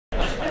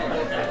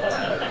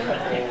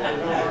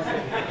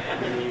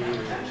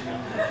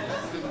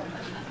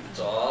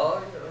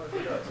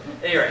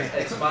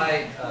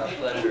my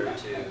pleasure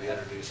to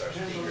introduce our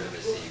speaker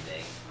this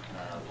evening,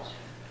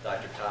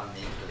 Dr. Tom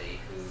Minckley,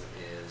 who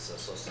is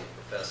Associate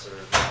Professor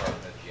of the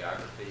Department of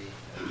Geography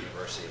at the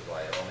University of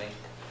Wyoming.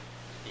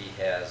 He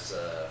has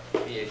a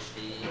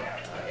PhD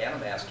and a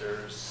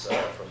master's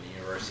from the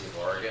University of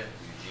Oregon,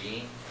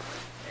 Eugene,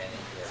 and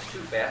he has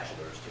 2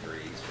 bachelor's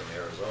degrees from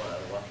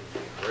Arizona, one from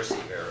the University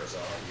of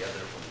Arizona, the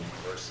other from the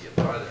University of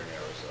Northern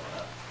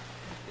Arizona.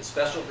 His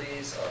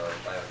specialties are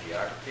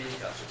biogeography,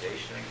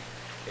 conservation,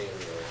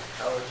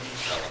 paleoecology,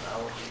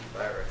 palynology,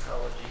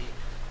 bioecology,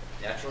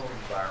 natural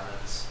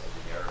environments of the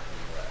American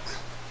West.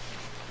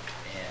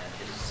 And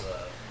his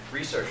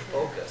research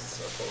focus,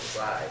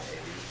 foci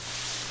maybe,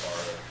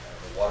 are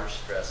the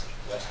water-stressed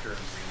western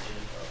region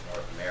of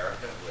North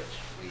America, which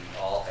we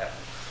all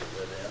happen to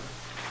live in.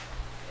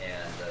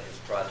 And his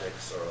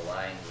projects are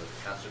aligned with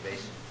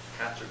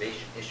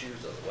conservation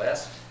issues of the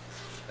West,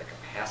 the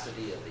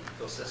capacity of the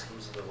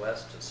ecosystems of the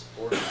West to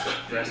support the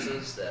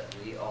stresses that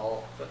we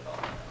all put on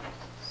them.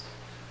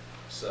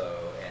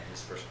 So, and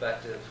his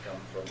perspectives come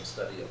from the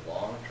study of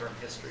long-term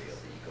history of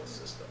the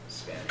ecosystem,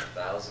 spanning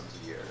thousands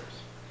of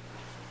years.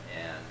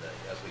 And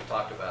as we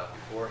talked about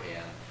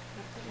beforehand,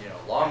 you know,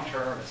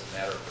 long-term is a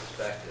matter of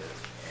perspective.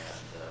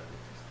 And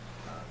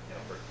you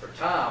know, for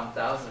Tom,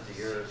 thousands of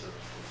years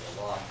is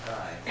a long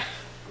time.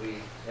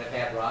 We have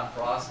had Ron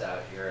Frost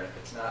out here, and if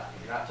it's not,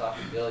 if you're not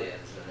talking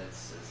billions, then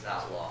it's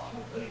not long.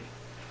 But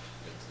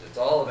it's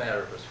all a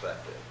matter of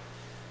perspective.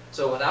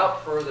 So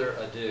without further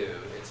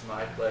ado, it's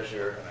my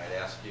pleasure, and I'd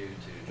ask you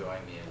to join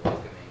me in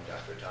welcoming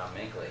Dr. Tom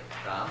Minckley.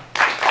 Tom?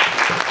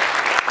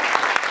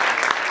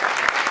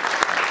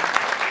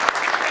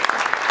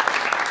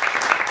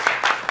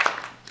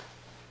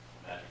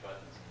 Magic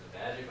buttons. The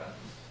magic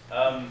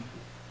buttons.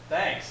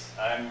 Thanks.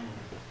 I'm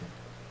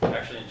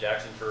actually in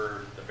Jackson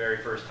for the very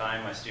first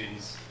time. My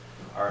students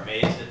are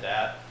amazed at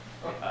that.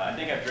 I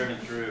think I've driven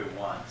through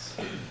once,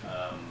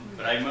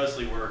 but I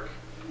mostly work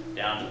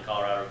down to the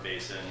Colorado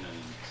Basin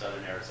and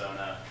southern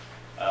Arizona.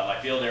 My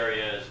field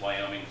area is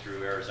Wyoming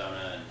through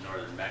Arizona and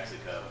northern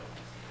Mexico.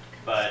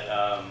 But,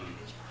 I'm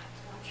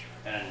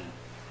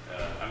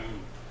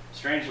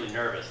strangely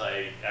nervous.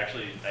 I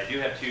do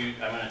have 2,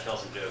 I'm going to tell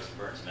some jokes and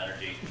burn some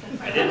energy.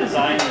 I did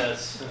design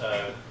this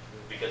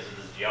because of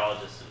the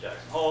geologists at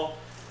Jackson Hole.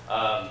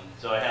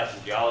 So I have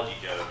some geology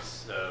jokes,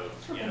 so,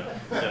 you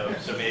know,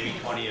 so maybe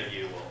 20 of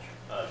you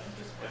will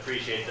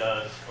appreciate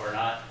those or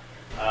not.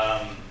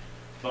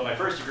 But my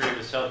first degree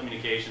was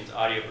telecommunications,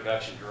 audio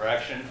production,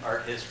 direction,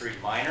 art history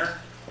minor.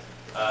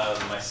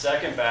 My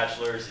second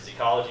bachelor's is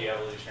ecology,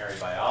 evolutionary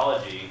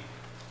biology,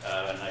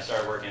 and I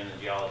started working in the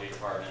geology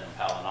department and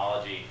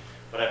palynology.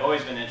 But I've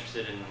always been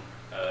interested in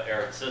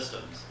arid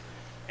systems.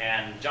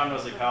 And John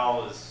Wesley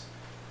Powell is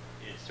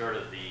sort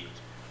of the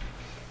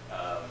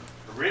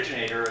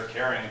originator of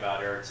caring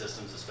about arid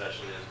systems,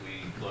 especially as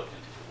we looked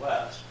into the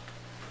West.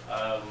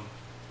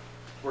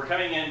 We're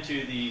coming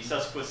into the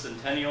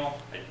sesquicentennial,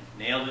 I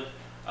nailed it,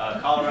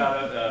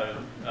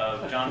 Colorado,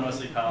 John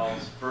Wesley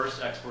Powell's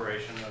first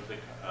exploration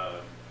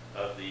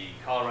of the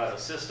Colorado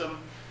system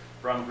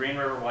from Green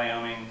River,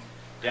 Wyoming,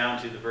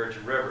 down to the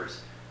Virgin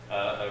Rivers,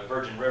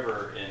 Virgin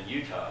River in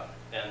Utah.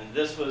 And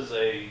this was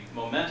a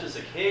momentous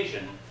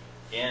occasion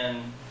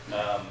in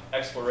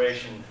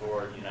exploration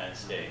for the United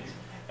States.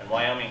 And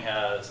Wyoming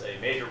has a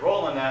major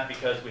role in that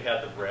because we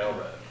have the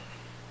railroad.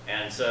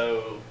 And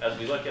so as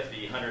we look at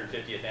the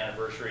 150th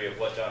anniversary of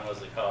what John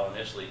Wesley Powell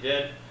initially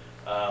did,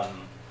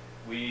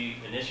 we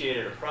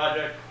initiated a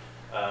project.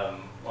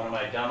 One of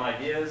my dumb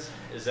ideas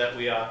is that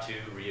we ought to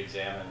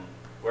re-examine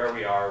where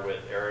we are with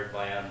arid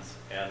lands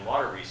and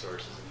water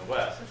resources in the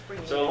West.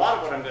 So a lot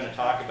of what I'm going to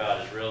talk about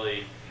is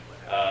really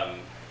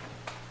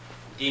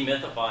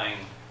demythifying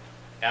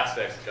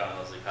aspects of John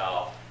Wesley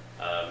Powell.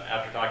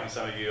 After talking to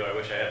some of you, I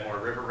wish I had more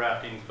river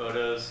rafting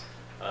photos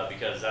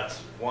because that's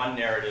one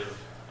narrative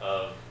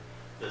of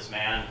this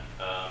man.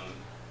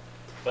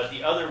 But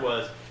the other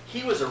was,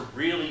 he was a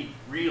really,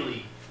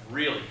 really,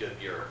 really good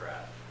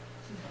bureaucrat.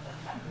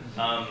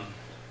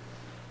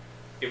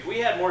 If we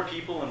had more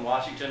people in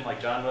Washington like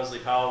John Wesley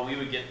Powell, we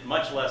would get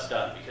much less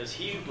done because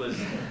he was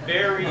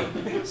very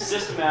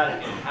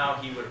systematic in how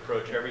he would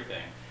approach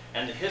everything.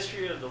 And the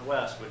history of the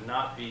West would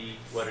not be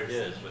what it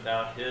is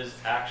without his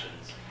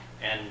actions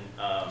and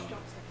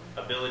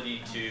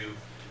ability to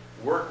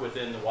work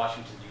within the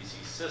Washington,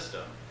 D.C.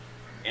 system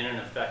in an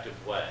effective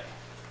way.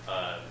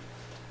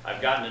 I've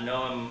gotten to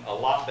know him a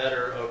lot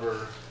better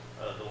over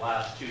the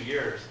last 2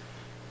 years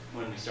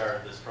when we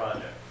started this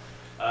project.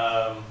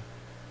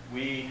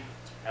 We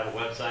have a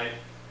website.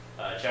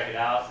 Check it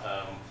out.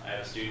 I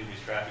have a student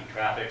who's tracking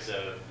traffic, so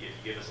if you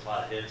give us a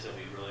lot of hits, he'll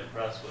be really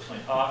impressed with my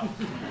talk.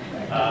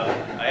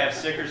 I have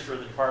stickers for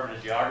the Department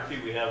of Geography.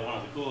 We have one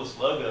of the coolest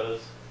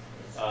logos,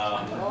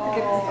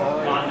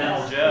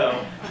 Continental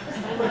Joe.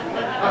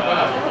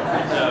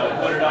 So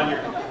put it on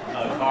your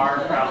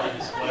car, proudly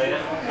display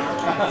it.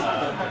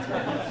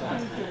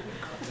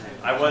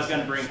 I was going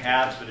to bring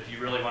hats, but if you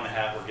really want a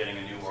hat, we're getting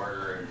a new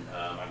order,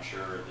 and I'm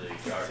sure the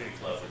Geography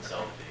Club would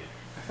sell it to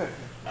you.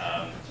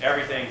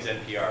 Everything's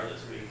NPR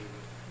this week.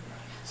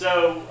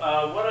 So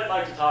what I'd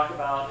like to talk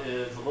about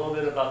is a little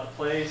bit about the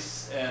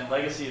place and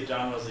legacy of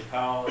John Wesley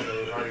Powell, as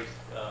I've already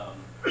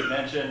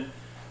mentioned.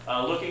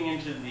 Looking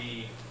into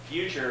the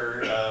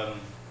future,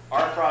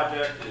 our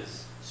project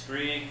is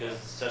SCREE, because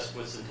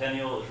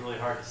sesquicentennial is really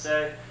hard to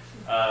say,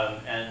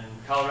 and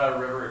Colorado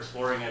River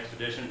Exploring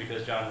Expedition,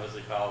 because John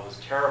Wesley Powell was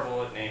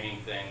terrible at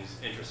naming things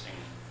interesting,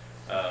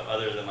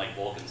 other than like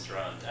Vulcan's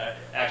Throne.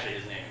 Actually,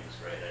 his naming was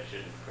great. I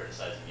shouldn't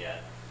criticize him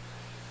yet.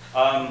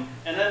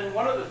 And then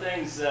one of the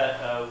things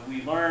that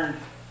we learned,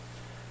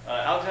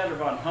 Alexander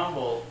von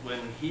Humboldt, when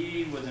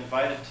he was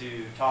invited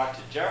to talk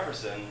to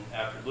Jefferson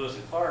after Lewis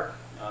and Clark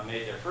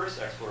made their first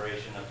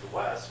exploration of the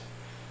West,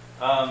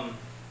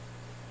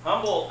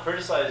 Humboldt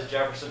criticized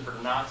Jefferson for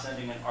not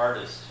sending an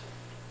artist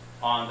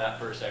on that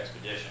first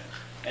expedition.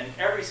 And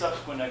every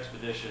subsequent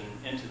expedition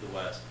into the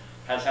West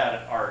has had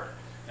an art,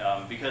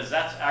 because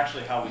that's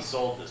actually how we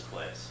sold this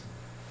place.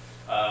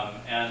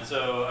 And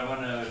so I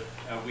want to,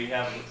 we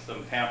have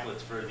some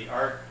pamphlets for the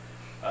art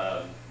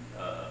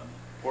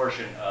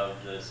portion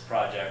of this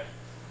project,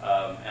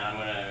 and I'm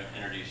going to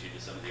introduce you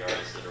to some of the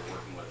artists that are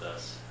working with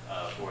us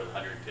for the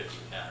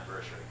 150th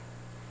anniversary.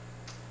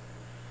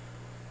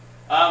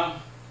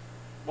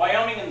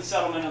 Wyoming and the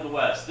settlement of the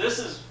West. This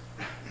is,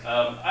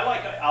 I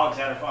like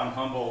Alexander von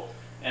Humboldt,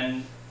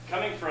 and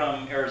coming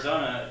from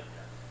Arizona,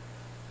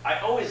 I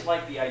always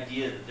like the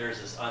idea that there's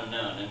this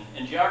unknown. And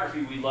in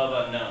geography, we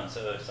love unknown.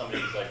 So if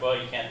somebody's like, well,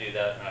 you can't do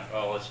that, and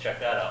oh, let's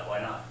check that out.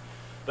 Why not?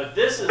 But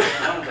this is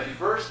one of the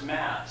first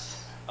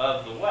maps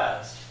of the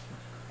West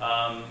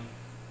from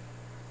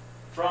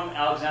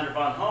Alexander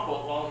von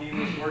Humboldt while he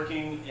was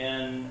working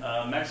in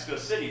Mexico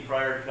City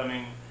prior to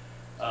coming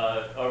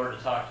over to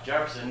talk to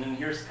Jefferson. And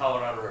here's the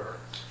Colorado River.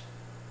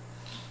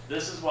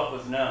 This is what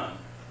was known,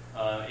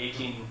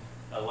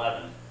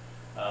 1811.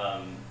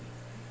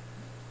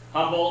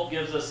 Humboldt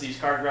gives us these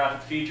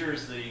cartographic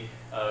features. The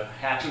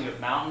hatching of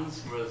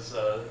mountains was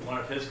one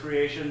of his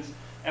creations.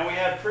 And we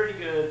had pretty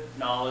good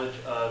knowledge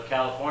of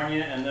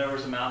California, and there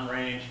was a mountain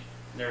range,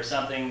 there was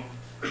something,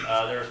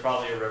 there was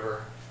probably a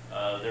river,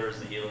 there was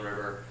the Gila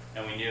River,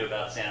 and we knew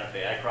about Santa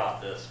Fe. I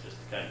cropped this just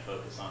to kind of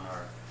focus on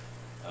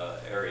our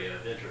area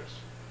of interest.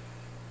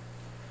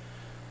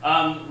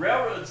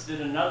 Railroads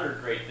did another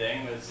great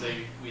thing, was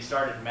we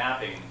started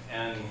mapping,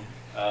 and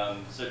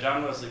so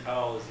John Wesley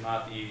Powell is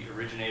not the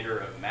originator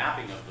of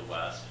mapping of the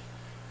West,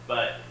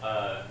 but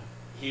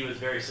he was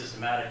very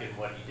systematic in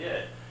what he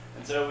did.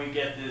 And so we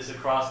get this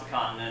across the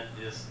continent,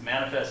 this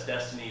manifest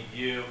destiny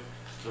view,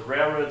 the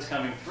railroads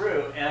coming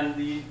through, and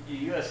the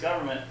U.S.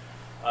 government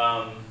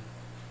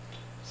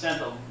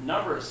sent a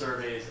number of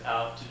surveys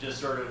out to just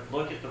sort of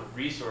look at the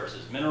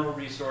resources, mineral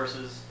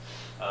resources,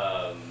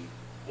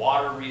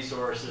 water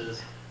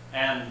resources,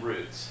 and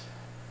routes.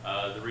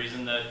 The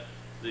reason that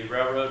the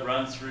railroad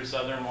runs through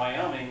southern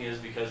Wyoming is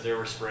because there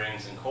were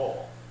springs and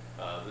coal.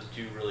 Those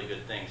two really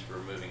good things for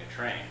moving a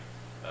train.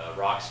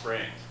 Rock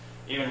Springs.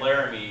 Even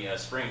Laramie,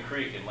 Spring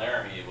Creek in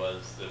Laramie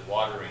was the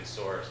watering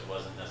source. It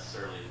wasn't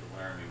necessarily the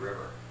Laramie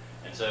River.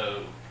 And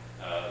so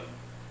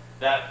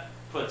that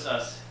puts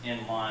us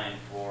in line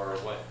for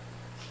what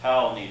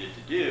Powell needed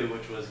to do,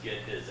 which was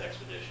get his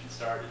expedition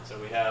started. So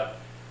we have,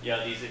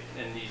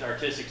 these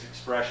artistic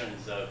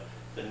expressions of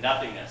the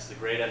nothingness, the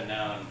great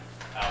unknown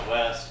out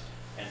west,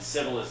 and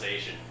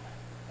civilization.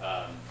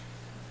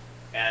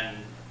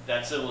 And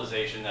that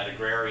civilization, that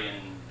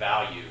agrarian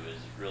value, is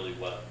really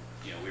what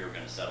we were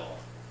going to settle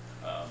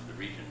the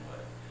region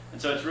with.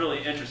 And so it's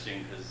really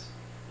interesting because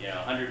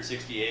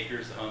 160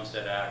 acres, the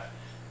Homestead Act,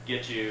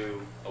 get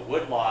you a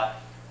wood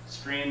lot,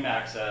 stream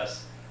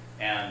access,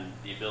 and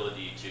the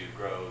ability to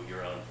grow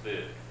your own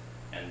food.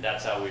 And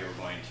that's how we were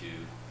going to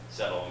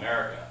settle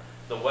America.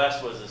 The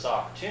West was this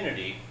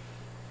opportunity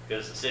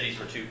because the cities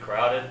were too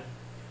crowded,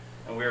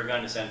 and we were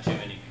going to send 2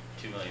 million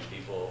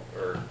people,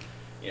 or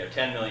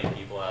 10 million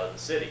people out of the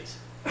cities.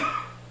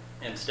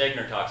 And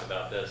Stegner talks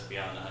about this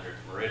beyond the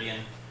 100th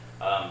meridian,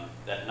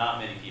 that not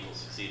many people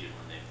succeeded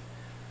when they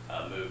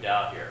moved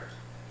out here.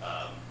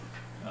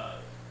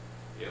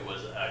 It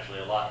was actually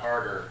a lot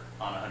harder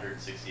on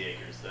 160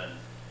 acres than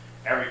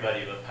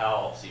everybody but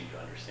Powell seemed to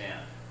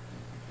understand.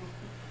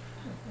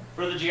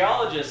 For the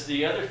geologists,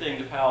 the other thing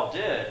that Powell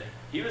did,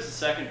 he was the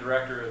second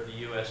director of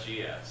the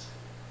USGS.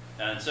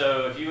 And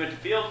so if you went to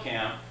field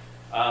camp,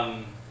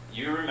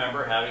 you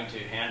remember having to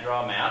hand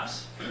draw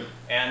maps,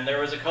 and there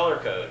was a color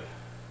code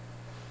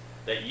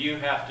that you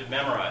have to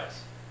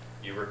memorize.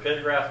 Your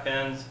rapidograph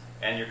pens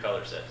and your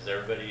color set.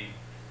 Does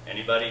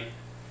anybody?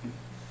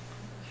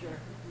 Sure.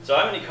 So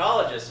I'm an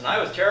ecologist, and I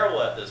was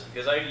terrible at this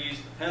because I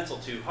used the pencil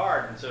too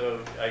hard, and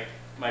so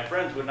my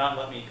friends would not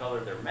let me color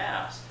their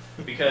maps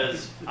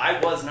because I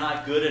was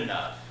not good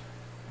enough.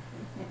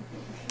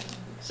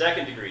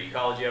 Second degree,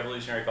 ecology,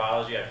 evolutionary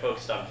biology, I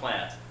focused on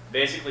plants.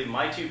 Basically,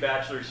 my 2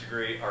 bachelor's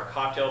degrees are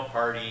cocktail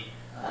party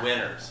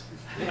winners.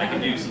 I can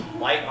do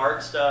some light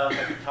art stuff,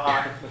 I can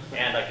talk,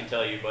 and I can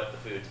tell you what the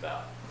food's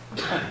about.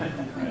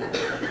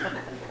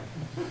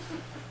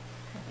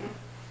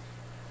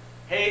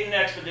 Hayden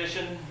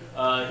expedition,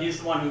 he's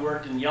the one who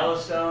worked in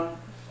Yellowstone.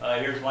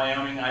 Here's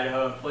Wyoming,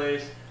 Idaho in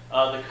place.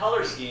 The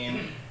color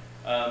scheme,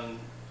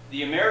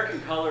 the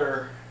American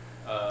color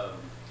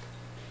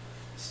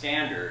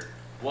standard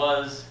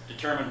was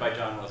determined by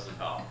John Wesley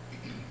Powell.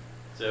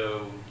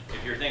 So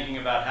if you're thinking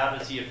about how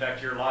does he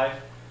affect your life,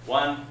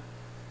 one,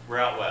 we're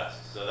out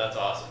west, so that's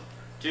awesome.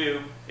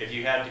 Two, if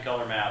you had to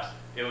color maps,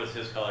 it was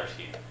his color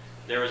scheme.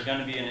 There was going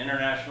to be an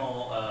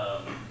international,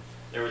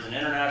 there was an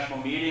international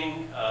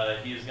meeting.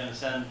 He was going to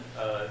send,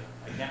 I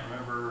can't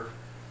remember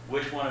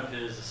which one of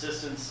his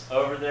assistants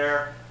over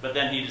there, but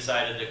then he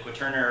decided that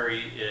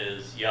quaternary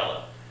is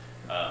yellow.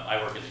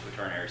 I work in the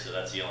quaternary, so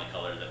that's the only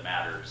color that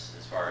matters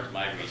as far as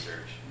my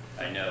research.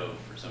 I know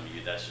for some of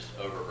you that's just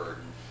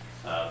overburden,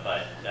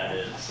 but that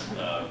is,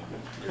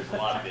 there's a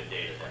lot of good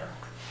data there.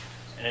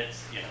 And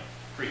it's, you know,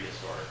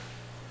 prehistoric.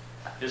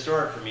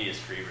 Historic for me is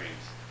tree rings.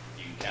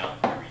 You can count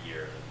every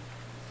year.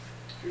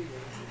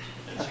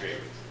 And tree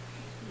rings.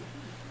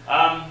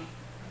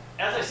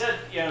 As I said,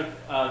 you know,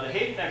 the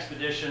Hayden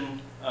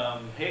expedition,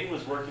 Hayden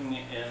was working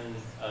in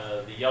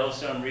the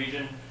Yellowstone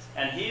region,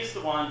 and he's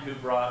the one who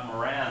brought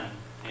Moran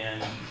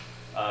in,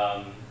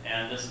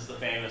 and this is the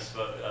famous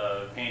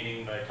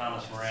painting by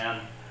Thomas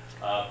Moran,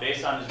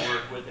 based on his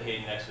work with the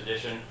Hayden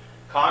expedition.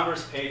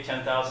 Congress paid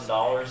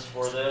 $10,000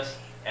 for this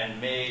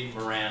and made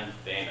Moran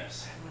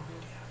famous.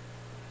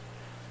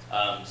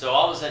 So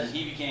all of a sudden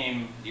he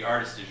became the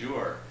artist du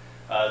jour.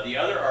 The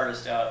other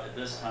artist out at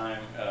this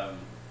time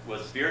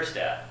was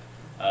Bierstadt.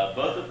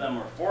 Both of them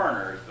were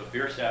foreigners, but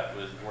Bierstadt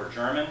was more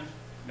German.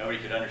 Nobody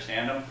could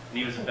understand him, and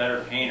he was a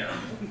better painter.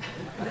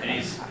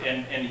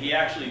 And he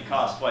actually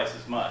cost twice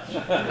as much.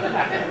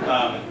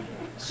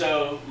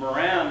 So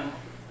Moran,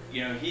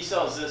 you know, he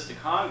sells this to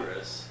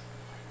Congress,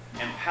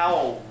 and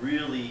Powell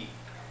really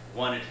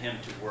wanted him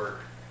to work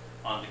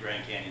on the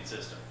Grand Canyon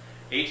system.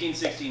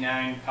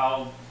 1869,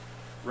 Powell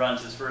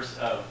runs his first,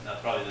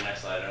 that's probably the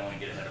next slide, I don't want to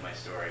get ahead of my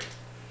story.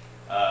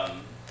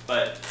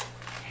 But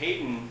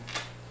Hayden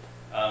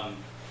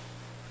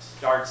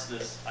starts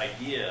this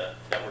idea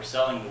that we're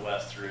selling the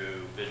West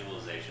through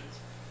visualizations.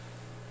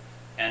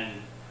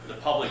 And the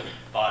public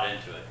bought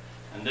into it.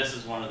 And this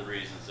is one of the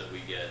reasons that we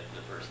get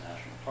the first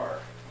national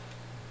park.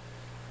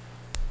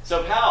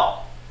 So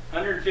Powell,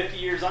 150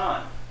 years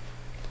on,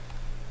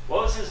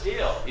 what was his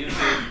deal? He was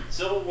a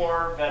Civil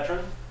War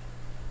veteran.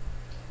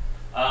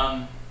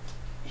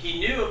 He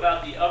knew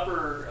about the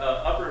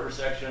upriver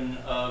section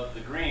of the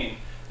Green.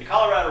 The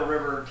Colorado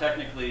River,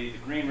 technically, the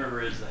Green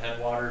River is the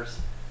headwaters.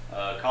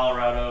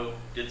 Colorado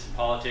did some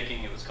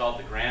politicking. It was called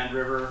the Grand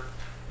River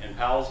in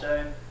Powell's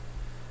day.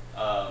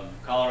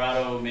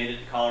 Colorado made it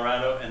to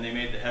Colorado, and they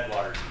made the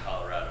headwaters in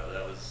Colorado.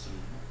 That was some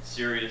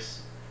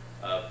serious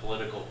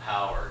political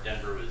power.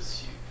 Denver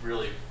was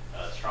really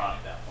strong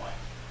at that point.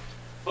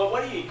 But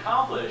what he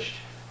accomplished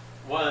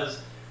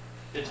was,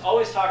 it's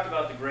always talked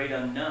about the great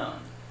unknown.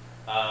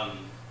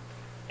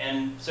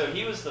 And so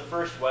he was the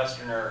first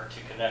Westerner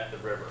to connect the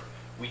river.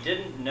 We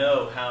didn't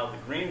know how the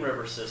Green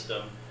River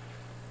system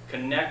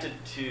connected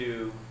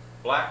to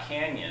Black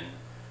Canyon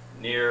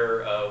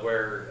near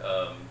where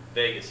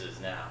Vegas is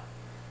now.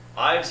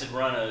 Ives had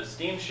run a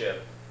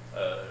steamship,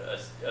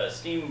 a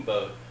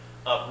steamboat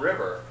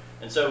upriver,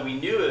 and so we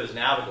knew it was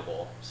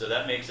navigable, so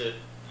that makes it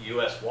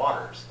U.S.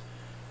 waters.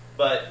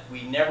 But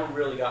we never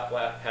really got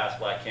past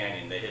Black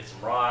Canyon. They hit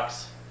some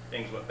rocks,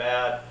 things went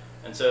bad,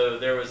 and so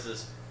there was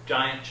this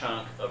giant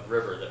chunk of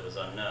river that was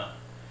unknown.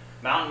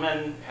 Mountain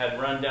men had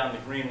run down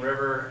the Green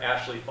River,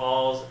 Ashley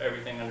Falls,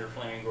 everything under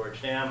Flaming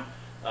Gorge Dam.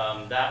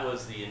 That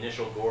was the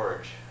initial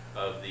gorge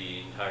of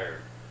the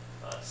entire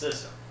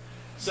system.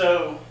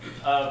 So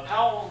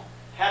Powell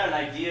had an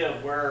idea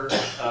of where,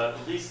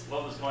 at least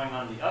what was going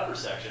on in the upper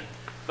section,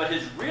 but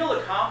his real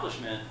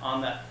accomplishment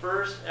on that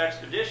first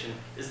expedition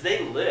is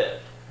they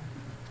lived.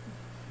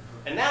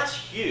 And that's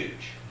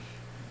huge.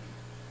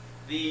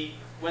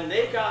 When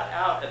they got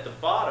out at the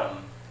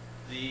bottom,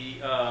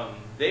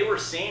 they were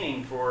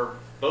seining for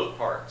boat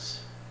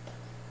parts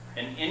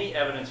and any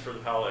evidence for the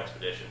Powell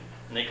expedition.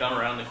 And they come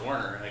around the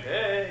corner like,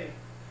 hey,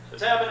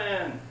 what's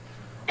happening?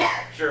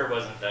 Sure, it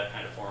wasn't that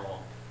kind of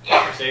formal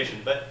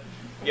conversation, but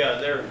yeah,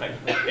 they're like,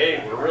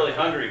 hey, we're really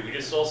hungry. We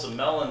just sold some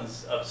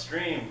melons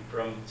upstream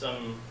from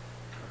some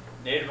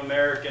Native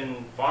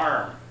American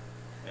farm,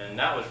 and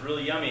that was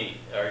really yummy.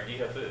 Or do you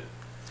have food?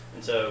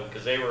 And so,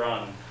 because they were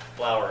on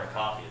flour and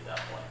coffee at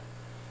that point.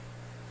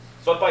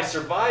 But by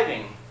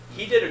surviving,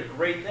 he did a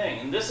great thing.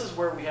 And this is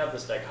where we have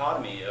this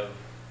dichotomy of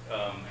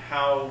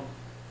how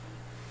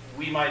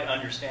we might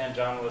understand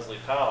John Wesley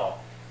Powell,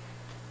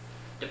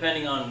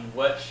 depending on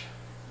which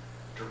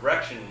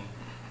direction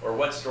or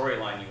what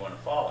storyline you want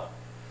to follow.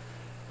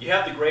 You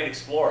have the great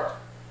explorer.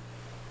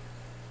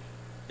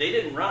 They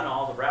didn't run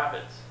all the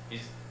rapids.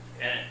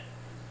 And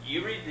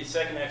you read the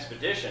second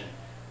expedition,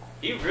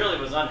 he really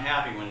was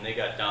unhappy when they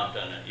got dumped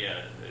on it, you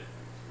know,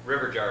 the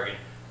river jargon,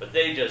 but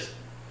they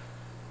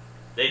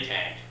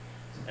tanked.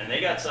 And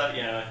they got sucked,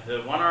 you know,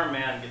 the one-armed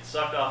man gets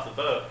sucked off the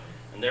boat,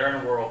 and they're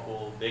in a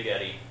whirlpool, big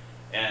eddy,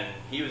 and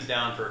he was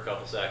down for a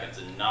couple seconds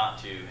and not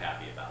too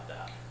happy about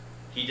that.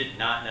 He did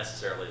not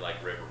necessarily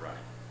like river running.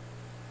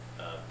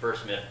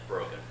 first myth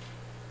broken.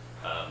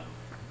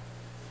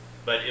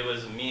 But it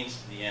was a means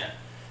to the end.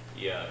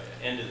 Yeah,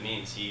 end of the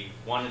means. He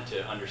wanted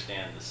to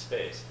understand the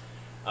space.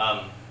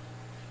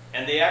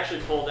 And they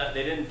actually pulled out,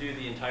 they didn't do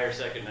the entire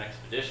second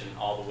expedition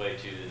all the way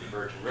to the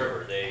Virgin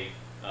River. They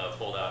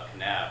pulled out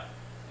Kanab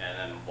and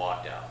then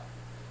walked out.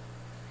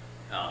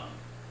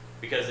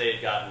 Because they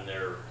had gotten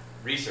their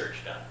research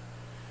done.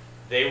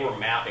 They were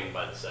mapping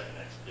by the second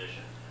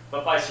expedition.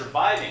 But by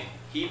surviving,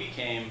 he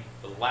became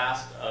the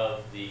last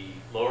of the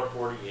lower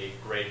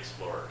 48 great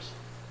explorers.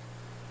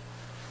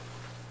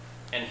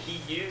 And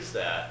he used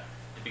that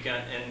to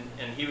become,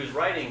 and he was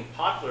writing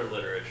popular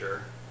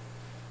literature,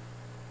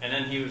 and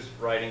then he was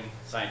writing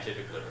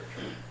scientific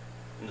literature.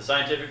 And the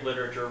scientific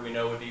literature we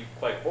know would be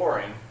quite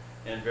boring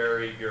and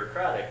very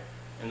bureaucratic.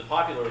 And the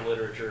popular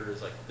literature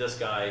is like, this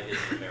guy is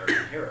an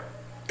American hero.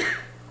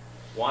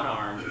 One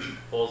arm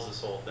pulls this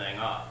whole thing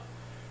off.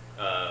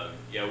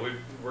 You know,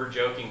 we're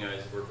joking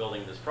as we're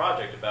building this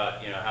project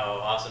about, you know, how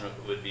awesome it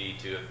would be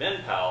to have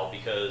been Powell,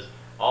 because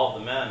all of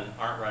the men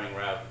aren't running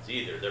rapids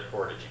either. They're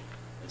portaging.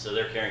 And so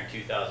they're carrying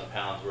 2,000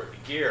 pounds worth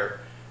of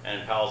gear.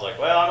 And Powell's like,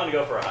 well, I'm going to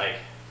go for a hike.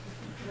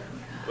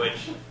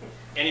 Which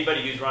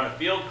anybody who's run a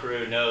field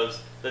crew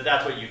knows that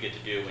that's what you get to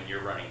do when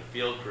you're running the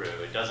field crew.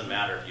 It doesn't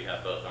matter if you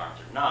have both arms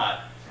or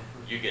not.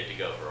 You get to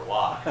go for a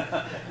walk.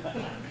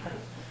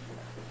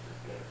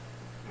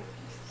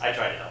 I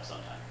try to help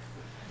sometimes.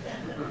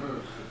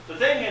 The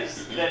thing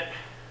is that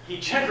he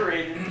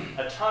generated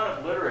a ton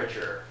of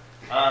literature.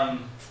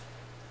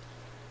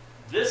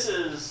 This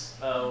is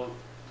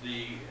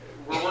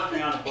we're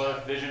working on a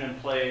book, Vision in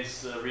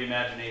Place,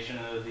 Reimagination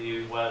of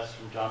the West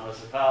from John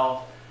Wesley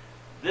Powell.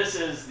 This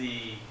is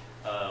the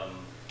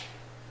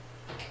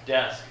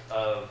desk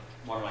of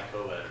one of my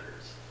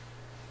co-editors.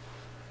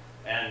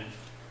 And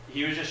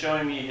he was just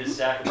showing me his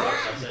stack of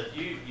books. I said,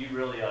 you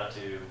really ought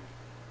to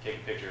take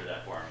a picture of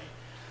that for me.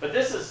 But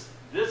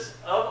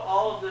of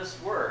all of this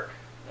work,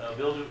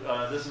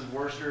 this is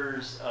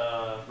Worcester's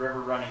River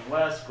Running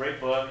West,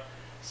 great book,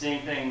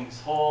 Seeing Things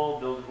Whole,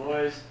 Bill Du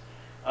Bois.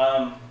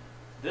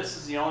 This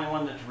is the only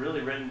one that's really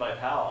written by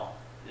Powell,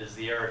 is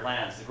The Arid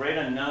Lands. The Great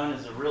Unknown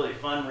is a really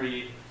fun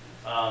read.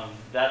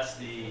 That's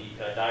the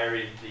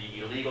diary,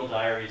 the illegal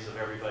diaries of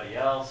everybody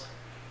else.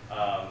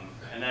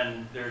 And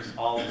then there's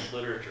all this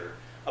literature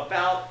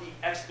about the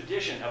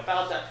expedition,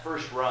 about that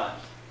first run.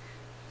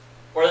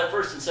 Or that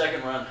first and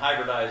second run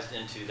hybridized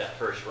into that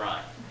first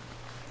run.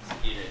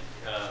 You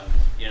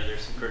know,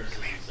 there's some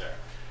criticisms there.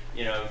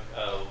 You know,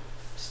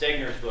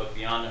 Stegner's book,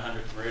 Beyond the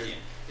 100th Meridian,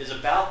 is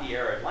about the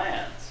arid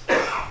lands.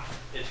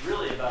 It's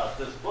really about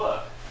this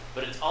book,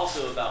 but it's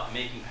also about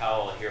making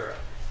Powell a hero.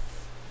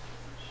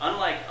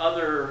 Unlike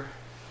other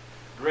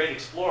great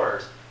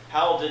explorers,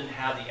 Powell didn't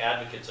have the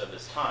advocates of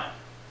his time.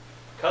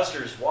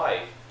 Custer's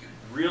wife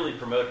really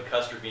promoted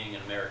Custer being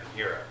an American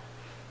hero.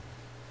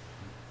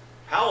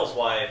 Powell's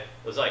wife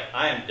was like,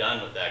 I am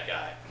done with that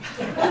guy.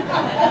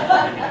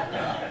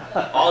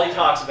 All he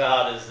talks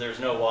about is there's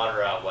no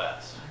water out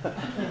west.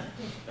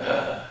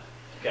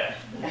 Okay,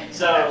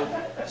 so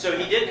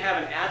he didn't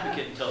have an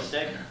advocate until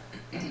Stegner.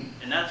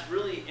 And that's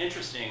really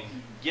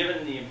interesting,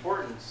 given the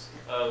importance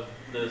of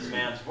this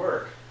man's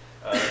work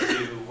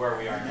to where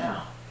we are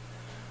now.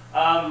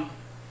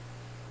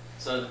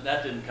 So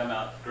that didn't come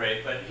out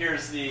great, but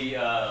here's the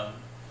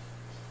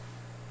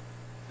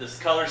this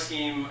color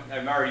scheme.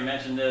 I've already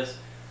mentioned this,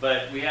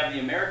 but we have the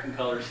American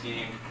color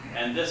scheme,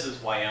 and this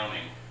is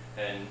Wyoming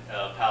and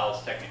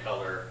Powell's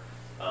Technicolor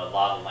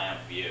lava lamp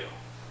view.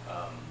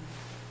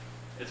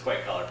 It's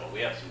quite colorful.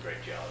 We have some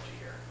great geology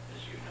here,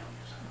 as you know.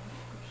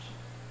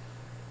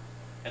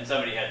 And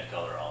somebody had to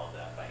color all of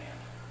that by hand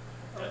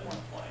at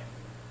one point.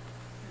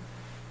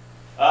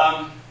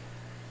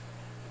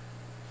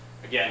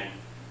 Again,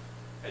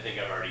 I think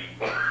I've already,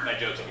 my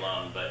joke's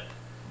blown, but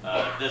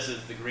this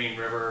is the Green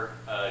River,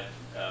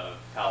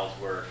 Powell's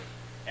work,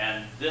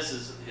 and this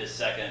is his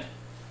second,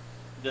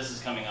 this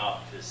is coming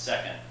off his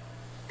second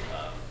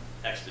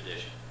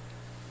expedition,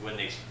 when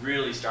they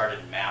really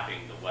started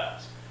mapping the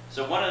West.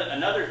 So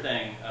another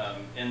thing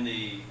in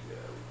the,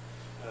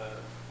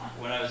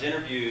 when I was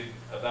interviewed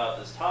about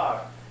this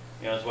talk,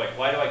 you know, it's like,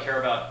 why do I care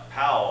about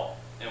Powell?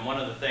 And one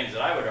of the things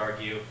that I would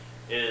argue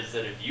is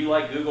that if you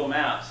like Google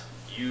Maps,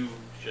 you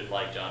should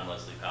like John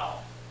Wesley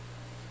Powell.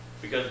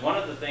 Because one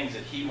of the things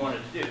that he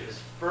wanted to do, his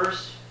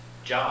first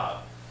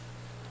job,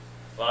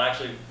 well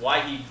actually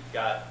why he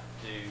got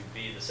to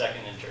be the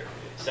second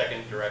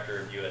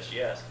director of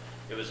USGS,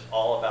 it was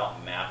all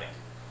about mapping.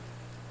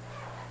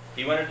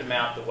 He wanted to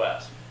map the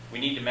West. We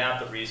need to map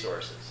the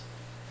resources.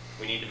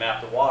 We need to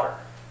map the water.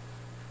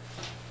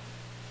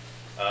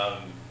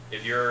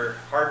 If you're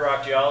hard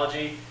rock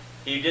geology,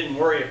 he didn't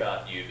worry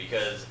about you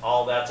because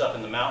all that's up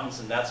in the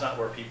mountains and that's not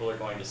where people are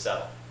going to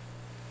settle.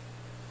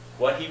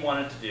 What he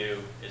wanted to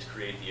do is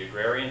create the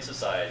agrarian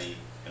society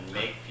and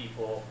make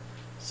people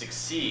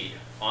succeed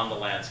on the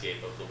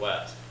landscape of the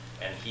West.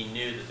 And he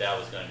knew that that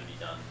was going to be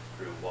done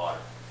through water.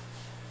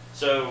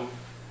 So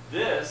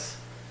this,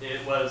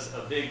 it was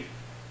a big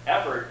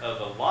effort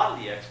of a lot of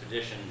the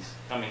expeditions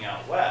coming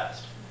out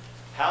west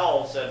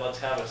Powell said, let's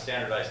have a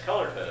standardized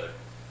color code,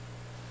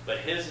 but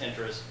his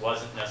interest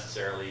wasn't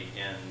necessarily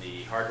in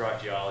the hard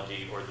rock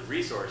geology or the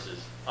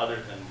resources other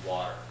than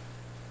water.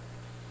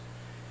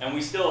 And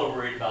we still are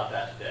worried about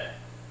that today.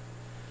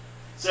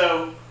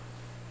 So,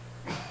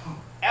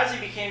 as he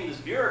became this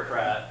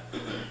bureaucrat,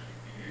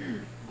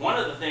 one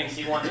of the things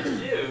he wanted to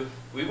do,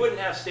 we wouldn't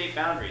have state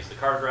boundaries, the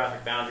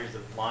cartographic boundaries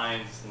of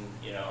lines and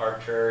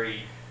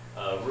arbitrary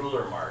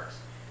ruler marks.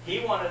 He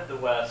wanted the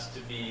West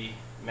to be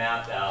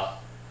mapped out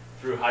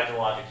through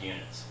hydrologic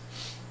units.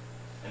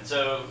 And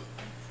so,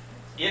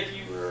 if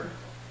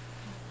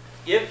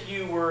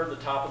you were the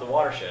top of the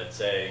watershed,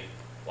 say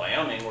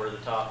Wyoming, we're the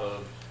top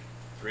of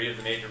 3 of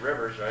the major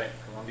rivers, right?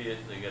 Columbia,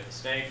 you got the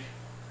Snake,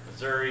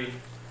 Missouri,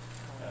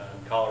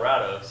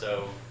 Colorado.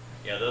 So,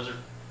 those are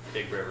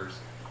big rivers.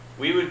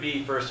 We would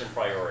be first in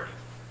priority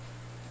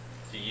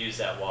to use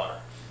that water.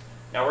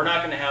 Now, we're not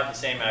going to have the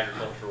same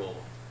agricultural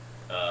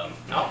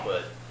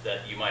output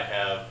that you might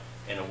have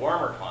in a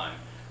warmer climate,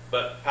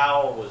 but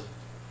Powell was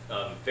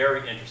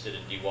very interested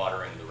in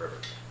dewatering the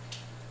rivers.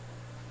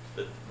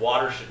 The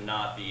water should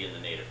not be in the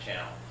native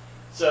channel.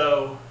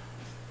 So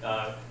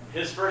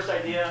his first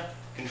idea,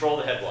 control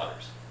the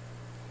headwaters.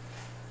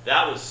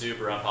 That was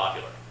super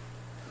unpopular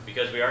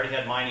because we already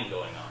had mining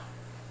going on.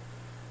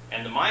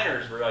 And the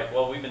miners were like,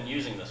 well, we've been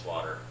using this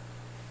water,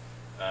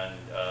 and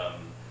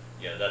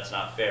that's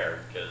not fair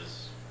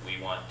because we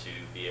want to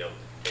be able to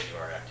continue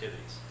our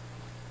activities.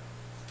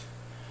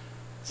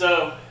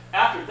 So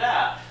after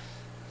that,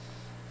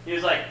 he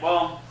was like,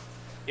 well,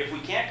 if we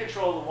can't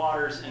control the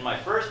waters in my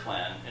first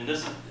plan, and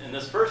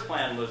this first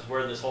plan was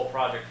where this whole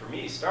project for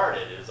me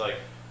started. It was like,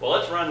 well,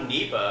 let's run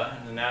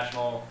NEPA, the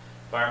National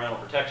Environmental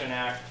Protection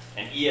Act,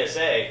 and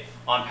ESA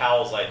on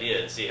Powell's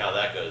idea and see how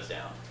that goes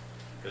down.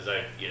 Because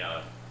I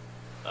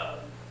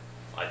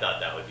thought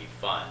that would be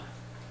fun.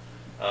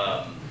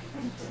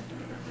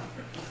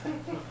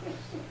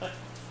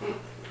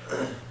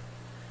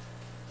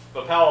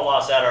 But Powell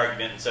lost that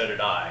argument, and so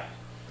did I.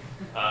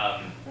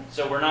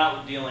 So we're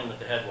not dealing with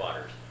the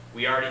headwaters.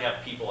 We already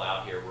have people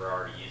out here. We're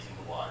already using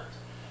the waters.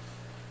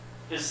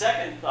 His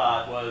second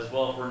thought was,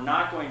 well, if we're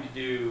not going to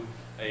do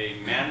a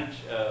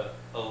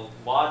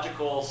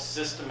logical,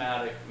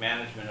 systematic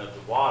management of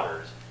the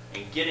waters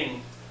and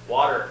getting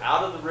water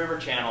out of the river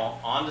channel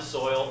onto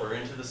soil or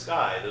into the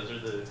sky, those are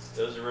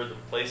the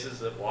places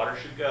that water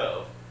should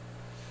go.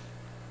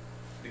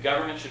 The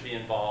government should be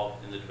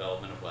involved in the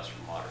development of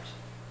Western waters.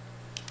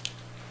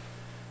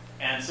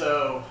 And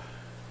so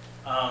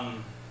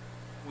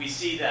we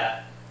see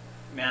that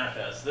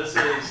manifest. This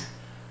is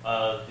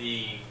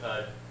the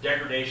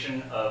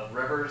degradation of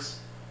rivers,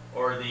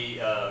 or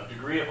the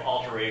degree of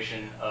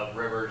alteration of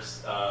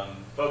rivers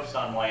focused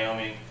on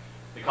Wyoming.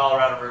 The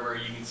Colorado River,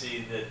 you can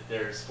see that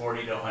there's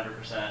 40 to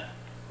 100%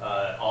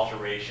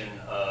 alteration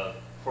of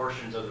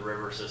portions of the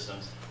river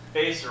systems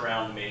based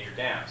around the major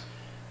dams.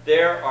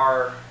 There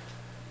are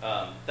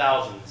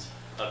thousands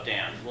of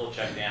dams, little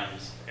check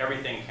dams.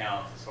 Everything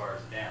counts as far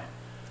as a dam.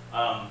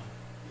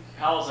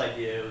 Powell's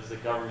idea was the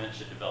government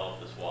should develop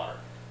this water.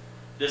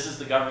 This is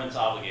the government's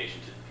obligation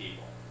to the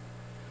people.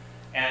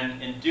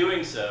 And in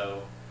doing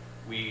so,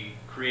 we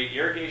create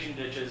irrigation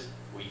ditches,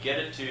 we get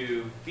it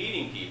to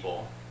feeding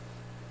people,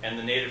 and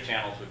the native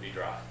channels would be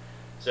dry.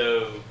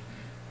 So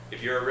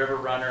if you're a river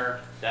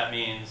runner, that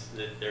means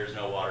that there's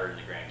no water in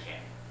the Grand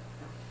Canyon.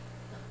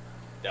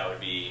 That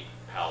would be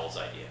Powell's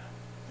idea.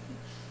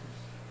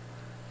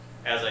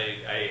 As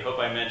I hope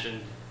I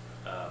mentioned,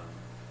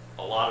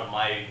 a lot of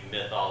my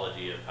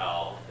mythology of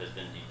Powell has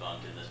been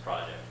debunked in this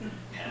project.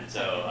 And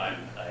so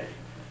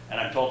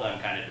I'm told I'm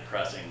kind of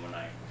depressing when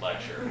I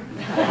lecture.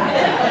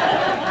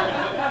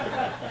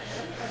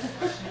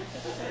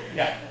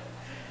 Yeah.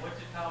 What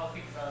did Powell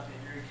think about the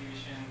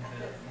irrigation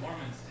that the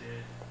Mormons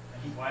did,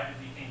 and why did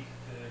he think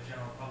the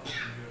general public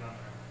can do it on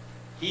their own?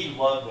 He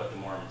loved what the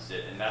Mormons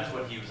did, and that's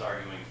what he was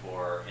arguing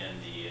for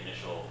in the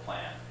initial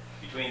plan.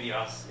 Between the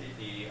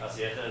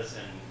Osietas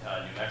in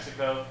New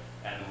Mexico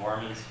and the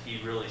Mormons, he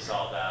really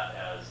saw that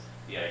as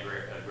the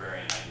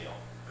agrarian ideal.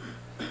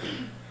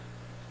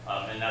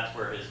 And that's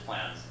where his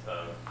plans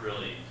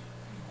really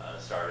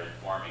started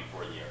forming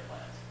for the air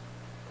plans.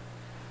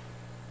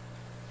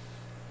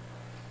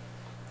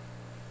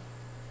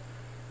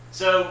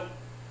 So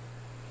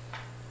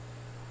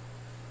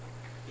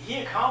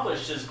he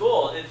accomplished his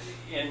goal.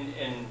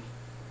 In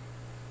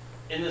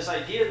this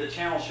idea that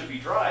channels should be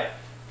dry,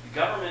 the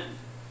government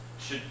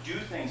should do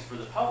things for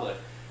the public.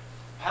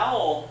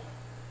 Powell,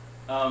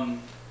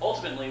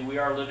 ultimately, we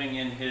are living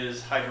in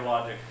his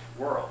hydrologic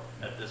world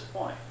at this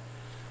point.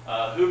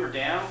 Hoover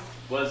Dam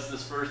was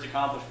this first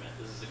accomplishment.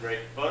 This is a great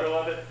photo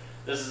of it.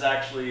 This is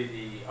actually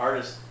the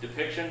artist's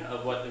depiction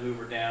of what the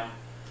Hoover Dam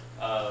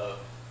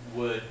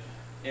would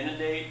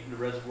inundate the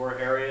reservoir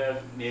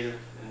area. And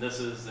this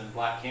is in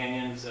Black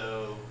Canyon,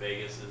 so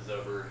Vegas is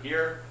over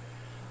here.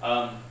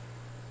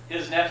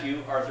 His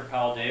nephew, Arthur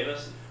Powell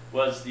Davis,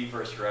 was the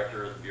first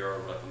director of the Bureau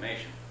of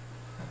Reclamation.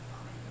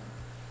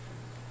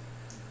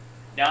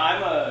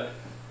 Now,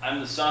 I'm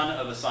the son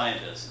of a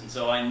scientist, and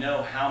so I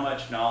know how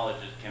much knowledge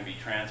can be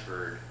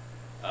transferred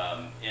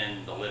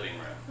in the living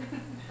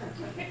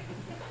room.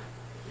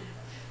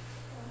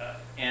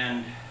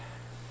 And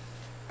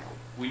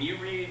when you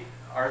read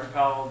Arthur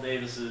Powell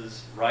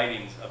Davis's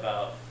writings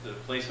about the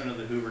placement of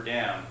the Hoover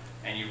Dam,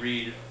 and you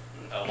read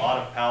a lot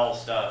of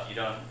Powell's stuff, you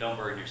don't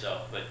burden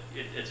yourself, but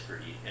it's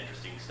pretty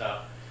interesting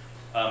stuff.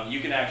 You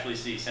can actually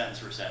see sentence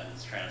for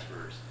sentence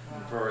transfers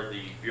for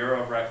the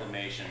Bureau of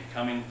Reclamation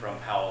coming from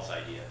Powell's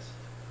ideas.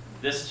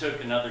 This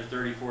took another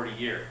 30, 40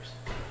 years,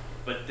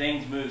 but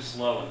things move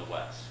slow in the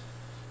West,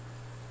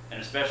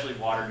 and especially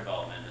water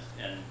development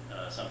in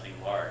something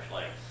large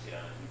like the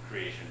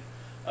creation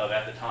of,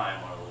 at the time,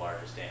 one of the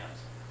largest dams.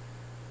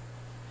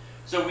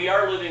 So we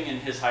are living in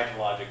his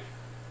hydrologic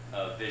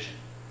vision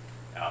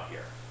out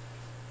here.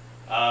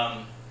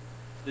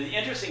 The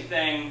interesting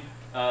thing,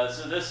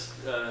 so this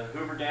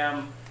Hoover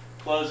Dam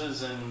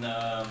closes in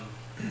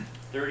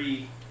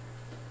 33.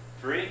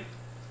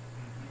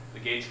 The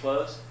gates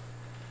closed.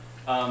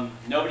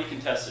 Nobody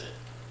contested it.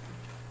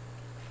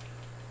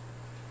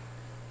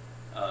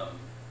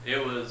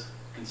 It was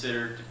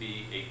considered to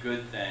be a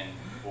good thing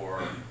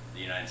for the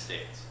United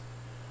States.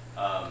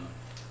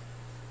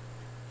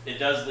 It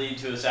does lead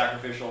to a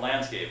sacrificial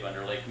landscape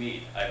under Lake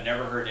Mead. I've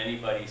never heard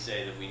anybody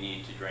say that we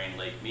need to drain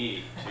Lake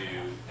Mead to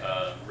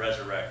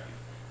resurrect.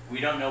 We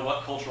don't know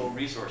what cultural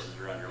resources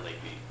are under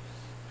Lake Mead.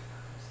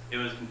 It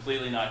was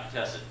completely not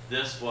contested.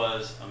 This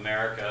was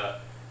America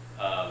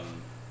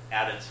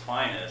at its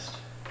finest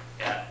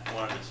at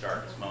one of its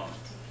darkest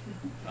moments.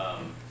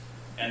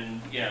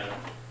 And, you know,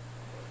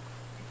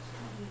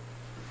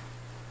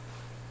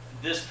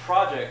 this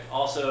project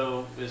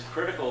also is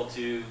critical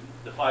to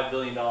the $5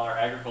 billion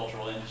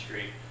agricultural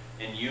industry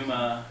in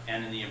Yuma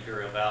and in the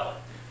Imperial Valley.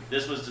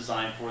 This was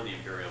designed for the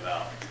Imperial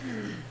Valley.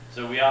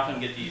 So we often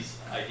get these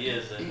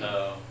ideas that,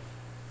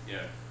 you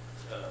know,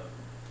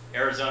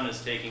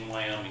 Arizona's taking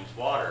Wyoming's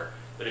water,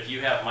 but if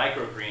you have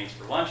microgreens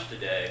for lunch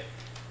today,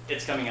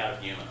 it's coming out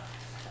of Yuma.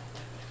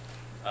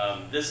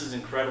 This is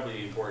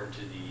incredibly important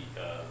to the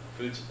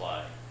food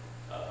supply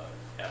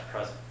at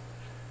present.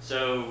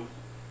 So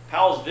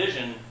Powell's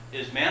vision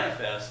is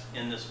manifest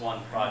in this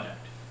one project.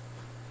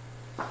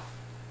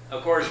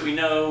 Of course, we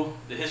know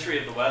the history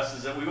of the West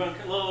is that we went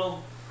a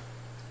little,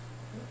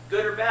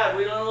 good or bad,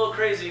 we went a little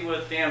crazy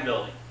with dam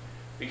building.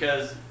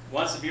 Because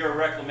once the Bureau of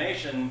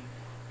Reclamation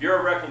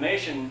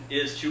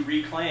is to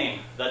reclaim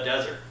the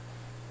desert.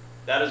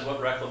 That is what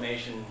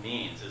reclamation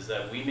means, is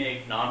that we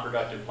make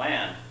non-productive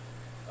land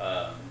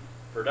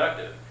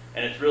productive.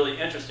 And it's really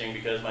interesting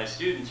because my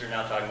students are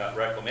now talking about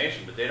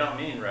reclamation, but they don't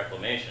mean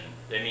reclamation,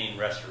 they mean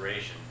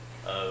restoration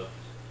of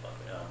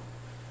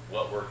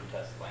what were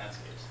contested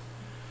landscapes.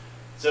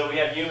 So we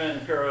have Yuma and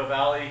Imperial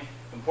Valley,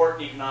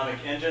 important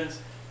economic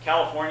engines.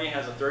 California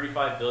has a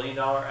 $35 billion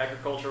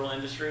agricultural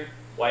industry.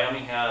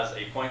 Wyoming has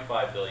a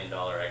 $0.5 billion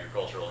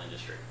agricultural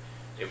industry.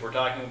 If we're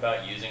talking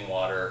about using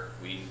water,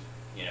 we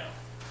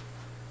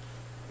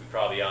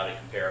probably ought to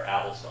compare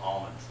apples to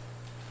almonds.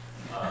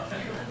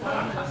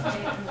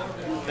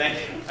 Thank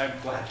you. I'm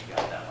glad you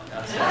got that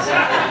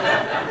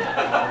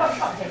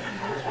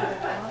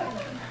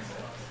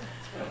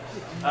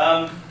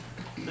one.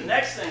 The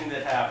next thing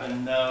that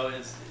happened, though,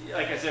 is,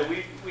 like I said,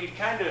 we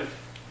kind of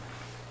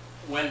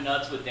went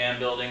nuts with dam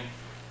building.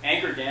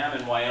 Anchor Dam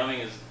in Wyoming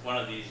is one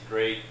of these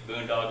great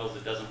boondoggles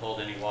that doesn't hold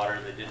any water.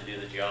 They didn't do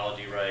the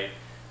geology right.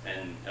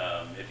 And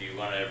if you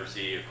want to ever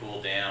see a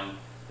cool dam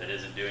that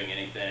isn't doing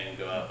anything,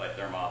 go out by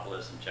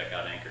Thermopolis and check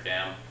out Anchor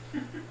Dam.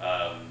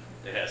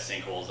 It has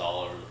sinkholes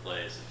all over the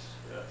place.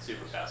 It's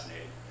super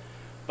fascinating.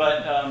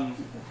 But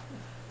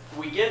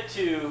we get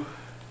to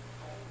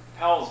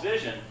Powell's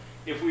vision.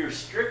 If we were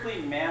strictly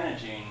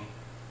managing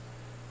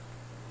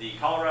the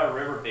Colorado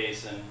River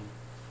Basin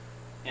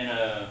in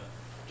a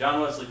John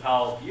Wesley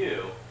Powell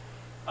view,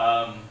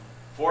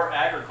 for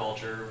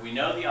agriculture, we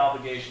know the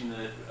obligation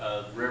that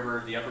the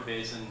river, the upper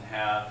basin,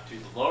 have to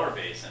the lower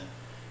basin.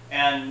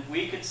 And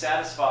we could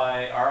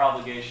satisfy our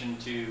obligation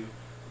to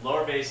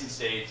lower basin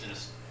states, and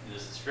this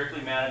is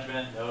strictly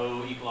management,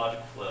 no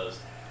ecological flows.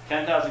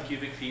 10,000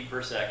 cubic feet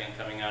per second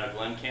coming out of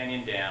Glen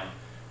Canyon Dam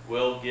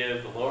will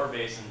give the lower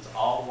basins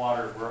all the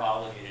water we're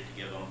obligated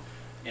to give them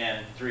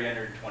in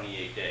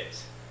 328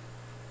 days.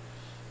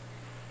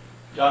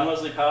 John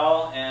Wesley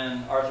Powell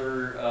and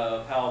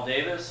Arthur Powell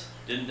Davis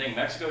didn't think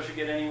Mexico should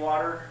get any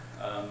water.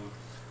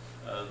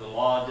 The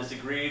law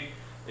disagreed.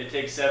 It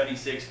takes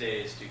 76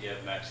 days to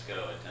give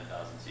Mexico a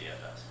 10,000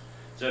 CFS.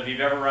 So if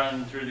you've ever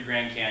run through the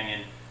Grand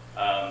Canyon,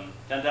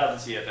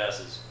 10,000 CFS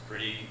is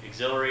pretty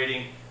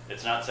exhilarating.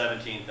 It's not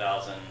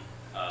 17,000,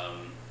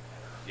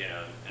 you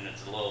know, and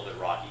it's a little bit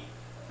rocky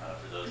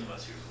for those of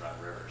us who run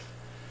rivers.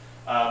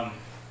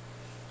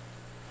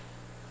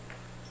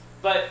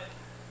 But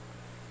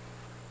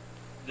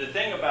the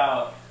thing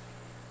about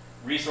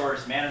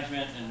resource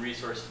management and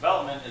resource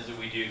development is that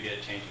we do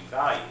get changing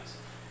values.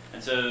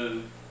 And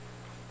so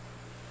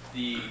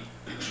the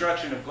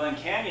construction of Glen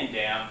Canyon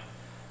Dam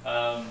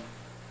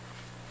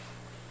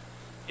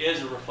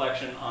is a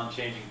reflection on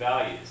changing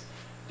values.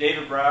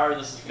 David Brower,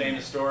 this is a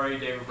famous story,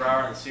 David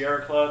Brower and the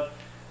Sierra Club,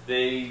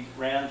 they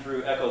ran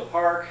through Echo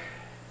Park,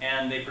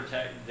 and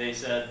they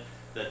said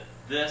that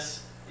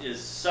this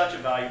is such a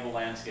valuable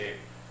landscape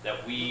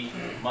that we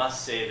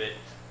must save it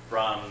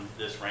from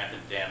this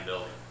rampant dam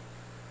building.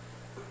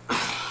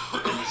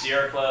 And the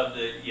Sierra Club,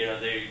 the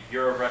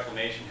Bureau of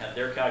Reclamation had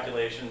their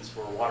calculations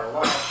for water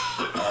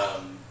loss.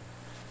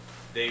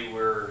 They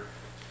were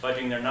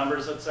fudging their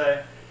numbers, let's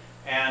say,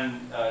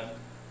 and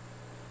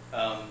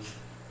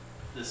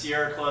the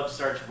Sierra Club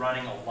starts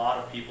running a lot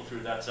of people through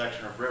that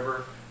section of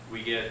river.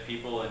 We get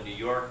people in New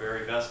York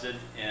very vested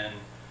in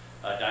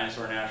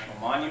Dinosaur National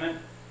Monument,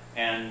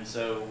 and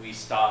so we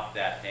stopped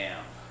that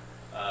dam.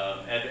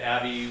 Ed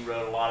Abbey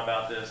wrote a lot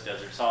about this,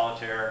 Desert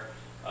Solitaire.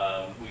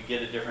 We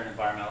get a different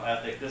environmental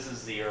ethic. This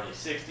is the early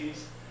 60s.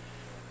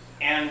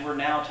 And we're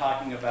now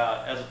talking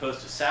about, as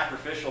opposed to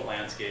sacrificial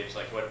landscapes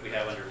like what we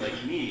have under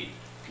Lake Mead,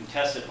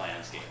 contested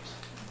landscapes.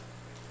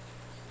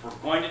 If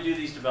we're going to do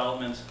these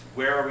developments,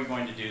 where are we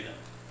going to do them?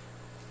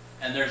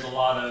 And there's a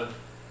lot of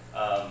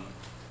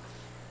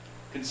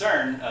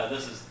concern.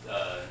 This is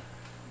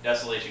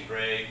Desolation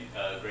Grade,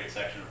 great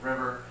section of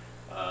river.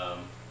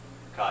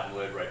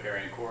 Cottonwood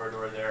riparian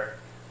corridor there,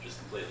 which is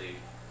completely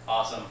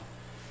awesome.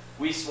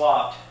 We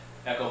swapped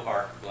Echo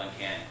Park for Glen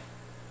Canyon.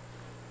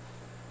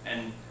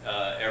 And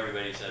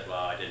everybody said,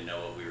 well, I didn't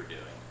know what we were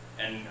doing.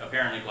 And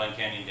apparently Glen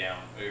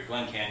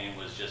Canyon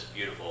was just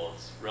beautiful.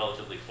 It's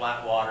relatively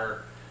flat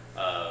water.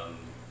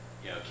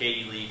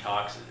 Katie Lee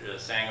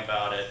sang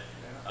about it.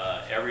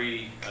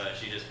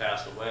 She just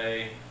passed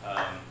away.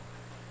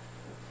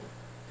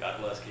 God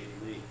bless Katie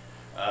Lee.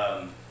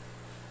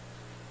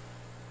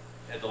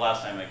 At the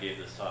last time I gave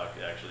this talk,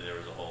 actually there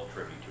was a whole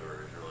tribute to her.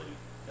 It was really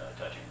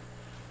touching.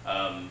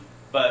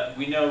 But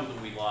we know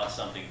that we lost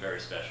something very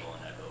special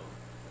in Echo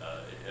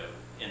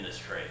in this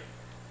trade.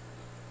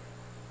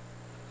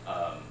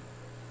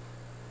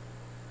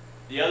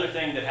 The other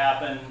thing that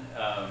happened,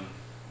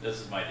 this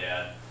is my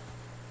dad,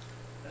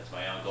 that's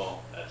my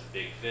uncle, that's a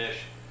big fish,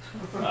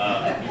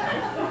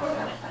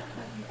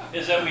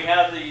 is that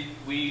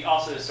we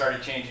also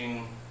started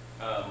changing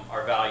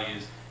our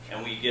values,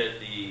 and we get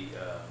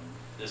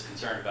this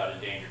concern about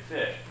endangered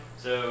fish.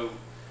 So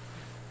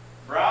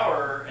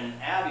Brower and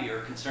Abbey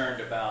are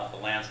concerned about the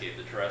landscape,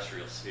 the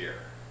terrestrial sphere.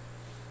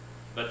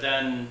 But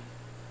then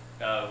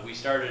we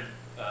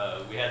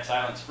had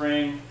Silent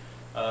Spring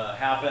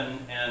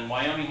happen, and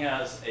Wyoming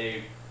has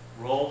a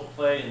role to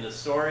play in this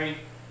story,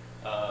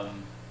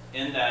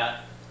 in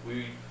that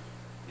in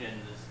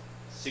the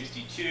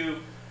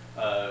 62,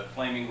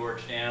 Flaming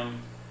Gorge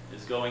Dam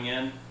is going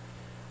in,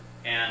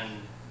 and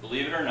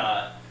believe it or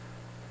not,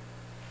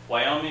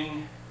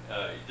 Wyoming,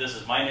 this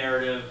is my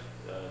narrative,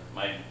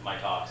 my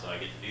talk, so I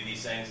get to do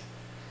these things.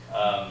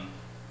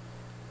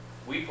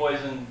 We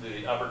poisoned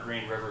the upper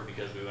Green River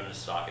because we wanted to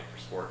stock it for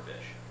sport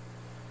fish.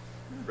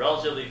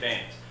 Relatively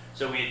famous.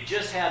 So we had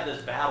just had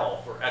this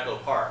battle for Echo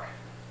Park.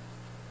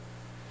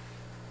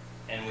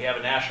 And we have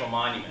a national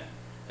monument.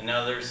 And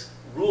now there's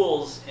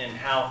rules in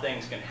how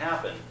things can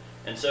happen.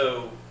 And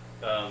so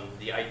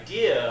the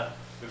idea,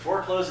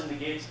 before closing the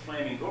gates of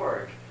Flaming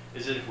Gorge,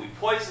 is that if we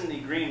poison the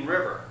Green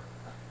River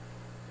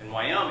in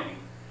Wyoming,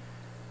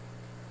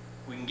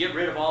 we can get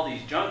rid of all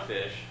these junk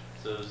fish,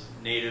 so those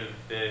native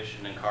fish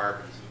and then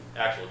carp and some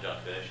actual junk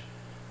fish.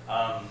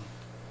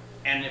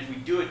 And if we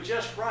do it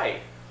just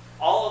right,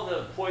 all of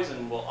the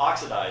poison will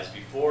oxidize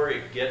before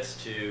it gets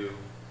to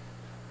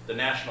the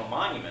national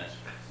monument,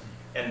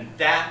 and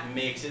that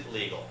makes it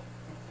legal.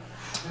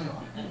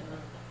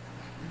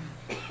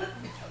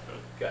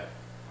 Okay.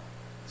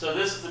 So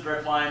this is the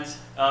drip lines.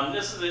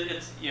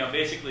 It's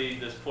basically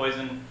this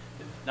poison.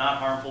 It's not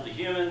harmful to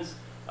humans.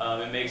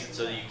 It makes it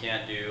so that you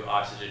can't do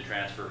oxygen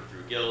transfer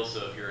through gills.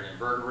 So if you're an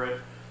invertebrate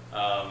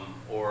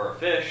or a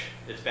fish,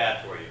 it's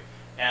bad for you.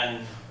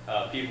 And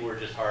people were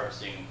just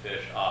harvesting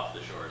fish off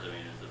the shores. I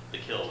mean, the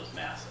kill was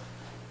massive.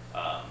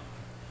 I'm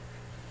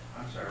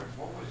sorry,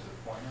 what was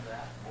the point of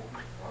that? What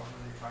were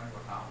they trying to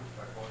accomplish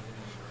by poisoning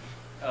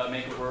the river?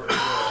 Make it work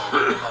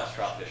for lost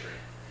trout fishery.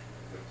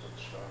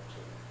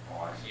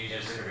 Oh, I see. You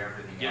just Get rid of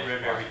everything. get rid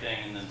of everything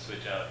and then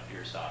switch out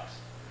your stocks.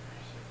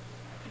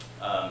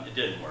 It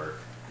didn't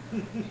work.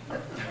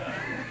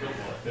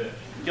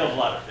 Killed a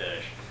lot of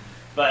fish.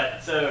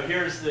 But so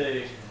here's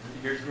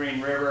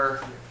Green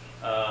River,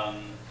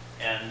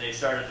 and they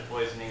started the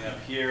poisoning up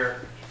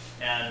here.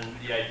 And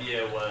the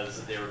idea was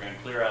that they were going to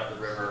clear out the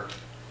river,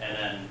 and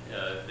then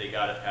they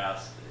got it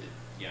past.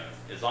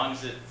 As long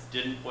as it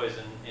didn't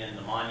poison in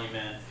the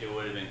monument, it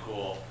would have been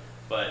cool.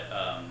 But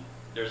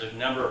there's a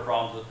number of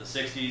problems with the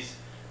 60s.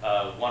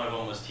 One of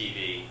them was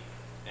TV,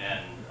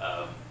 and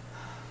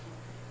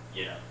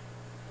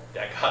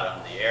that got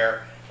on the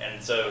air.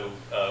 And so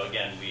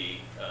again,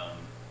 we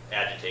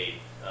agitate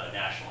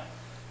nationally.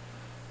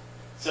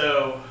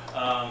 So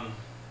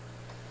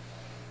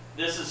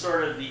this is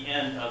sort of the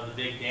end of the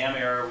big dam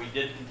era. We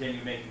did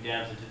continue making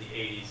dams into the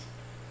 80s,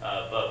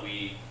 but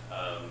we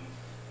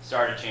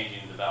started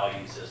changing the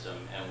value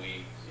system, and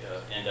we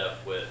end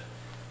up with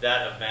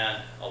that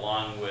event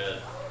along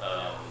with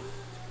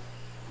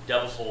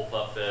devil's hole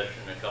pupfish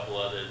and a couple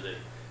others,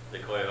 the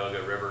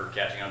Cuyahoga River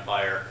catching on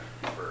fire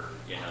for,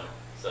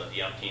 some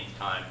the umpteenth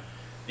time.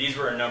 These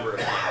were a number of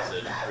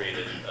things that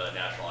created a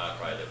national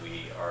outcry that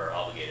we are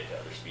obligated to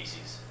other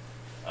species.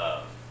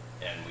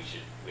 And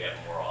we have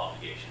a moral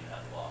obligation,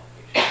 not a law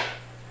obligation.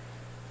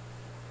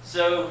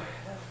 So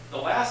the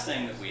last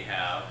thing that we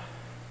have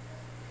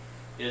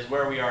is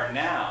where we are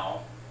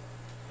now,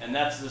 and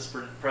that's this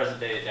present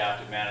day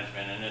adaptive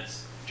management. And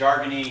it's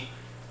jargony,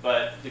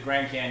 but the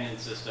Grand Canyon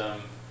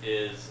system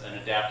is an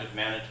adaptive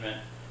management.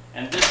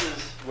 And this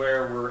is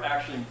where we're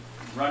actually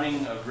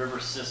running a river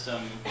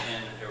system,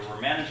 or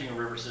we're managing a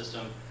river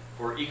system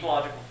for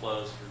ecological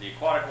flows, for the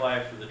aquatic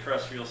life, for the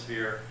terrestrial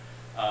sphere,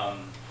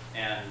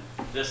 and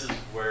this is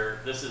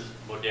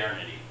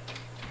modernity.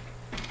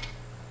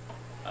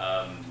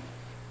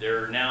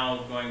 They're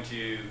now going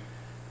to,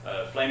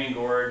 Flaming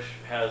Gorge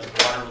has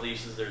water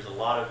releases. There's a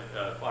lot of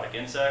aquatic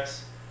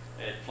insects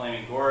at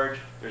Flaming Gorge.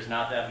 There's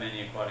not that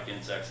many aquatic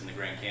insects in the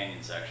Grand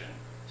Canyon section.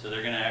 So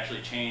they're going to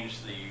actually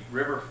change the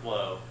river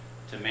flow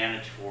to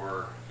manage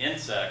for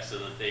insects so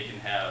that they can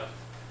have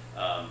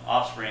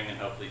offspring and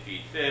hopefully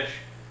feed fish,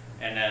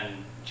 and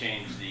then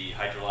change the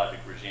hydrologic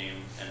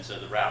regime, and so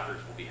the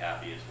rafters will be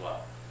happy as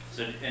well.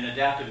 So in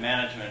adaptive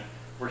management,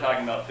 we're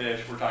talking about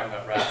fish, we're talking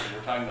about rafting,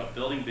 we're talking about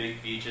building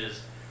big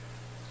beaches.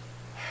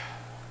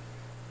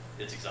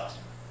 It's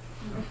exhausting.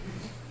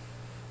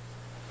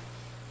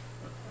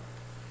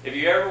 If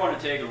you ever want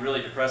to take a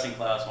really depressing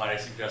class, might I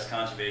suggest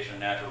Conservation of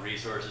Natural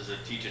Resources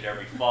that teach it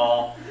every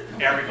fall.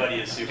 Everybody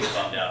is super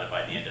bummed out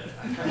by the end of it.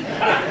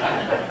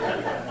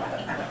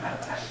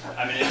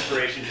 I'm an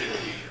inspiration to the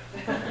future.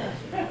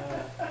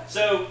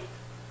 So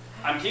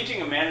I'm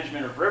teaching a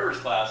management of rivers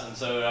class, and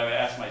so I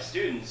asked my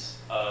students,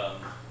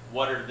 how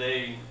do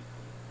they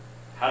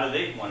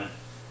want to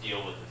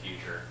deal with the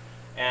future?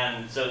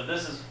 And so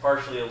this is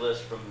partially a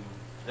list from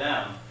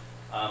them.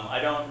 I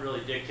don't really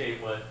dictate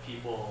what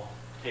people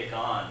take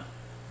on,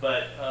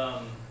 but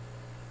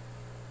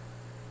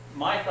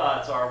my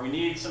thoughts are we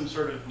need some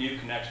sort of new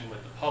connection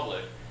with the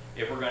public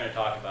if we're going to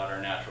talk about our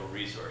natural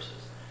resources.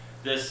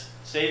 This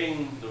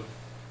saving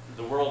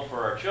the world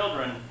for our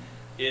children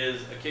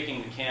is a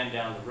kicking the can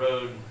down the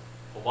road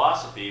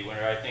philosophy,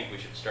 where I think we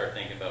should start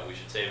thinking about we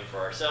should save it for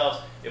ourselves.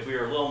 If we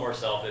were a little more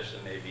selfish,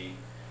 then maybe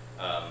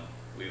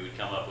we would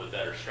come up with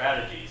better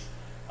strategies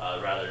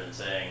rather than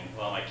saying,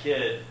 well, my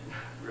kid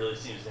really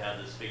seems to have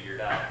this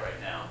figured out right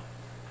now.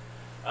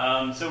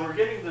 So we're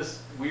getting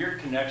this weird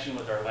connection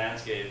with our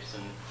landscapes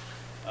and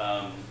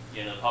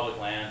public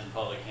lands and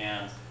public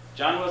hands.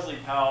 John Wesley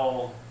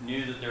Powell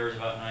knew that there was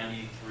about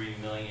 93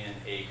 million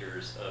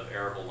acres of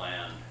arable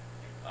land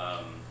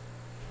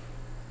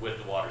with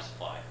the water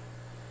supply.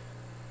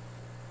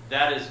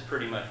 That is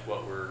pretty much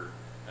what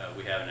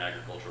we have in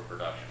agricultural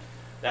production.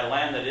 That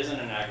land that isn't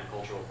in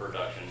agricultural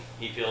production,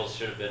 he feels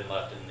should have been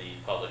left in the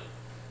public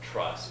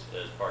trust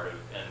as part of,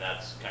 and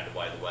that's kind of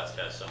why the West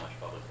has so much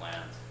public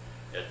lands.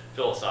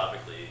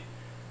 Philosophically,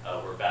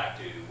 we're back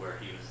to where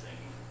he was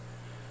thinking.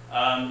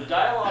 The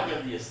dialogue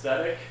of the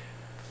aesthetic,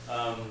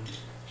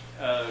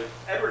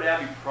 Edward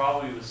Abbey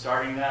probably was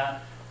starting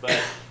that, but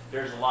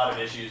there's a lot of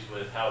issues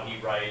with how he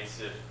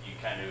writes. If you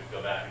kind of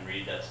go back and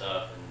read that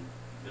stuff, and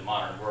the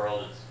modern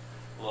world is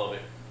a little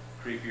bit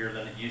creepier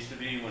than it used to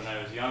be when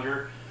I was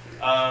younger.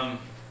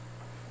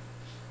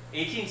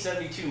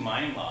 1872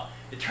 mining law.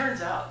 It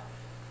turns out,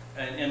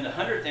 in the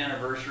 100th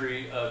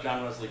anniversary of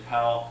John Wesley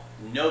Powell,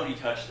 nobody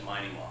touched the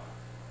mining law.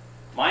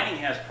 Mining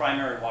has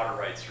primary water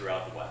rights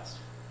throughout the West.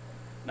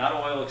 Not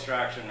oil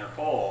extraction or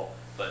coal,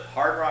 but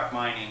hard rock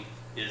mining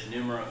is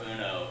numero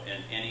uno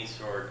in any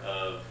sort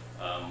of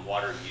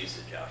water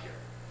usage out here.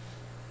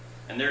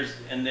 And there's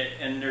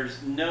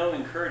no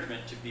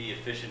encouragement to be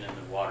efficient in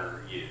the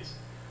water use.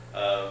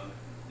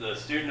 The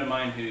student of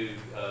mine who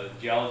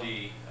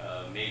geology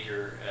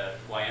major at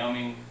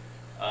Wyoming,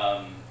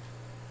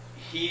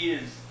 he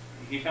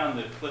found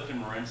the Clifton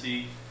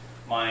Morenci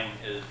mine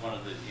is one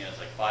of the, it's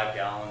like 5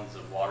 gallons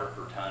of water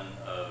per ton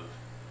of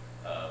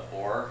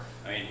ore.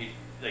 I mean,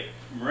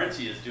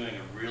 Morenci is doing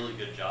a really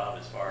good job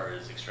as far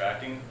as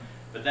extracting,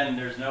 but then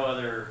there's no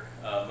other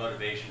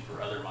motivation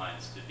for other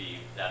mines to be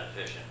that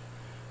efficient.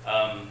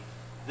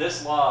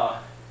 This law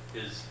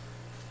is,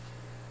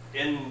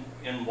 in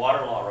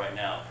water law right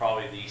now,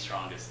 probably the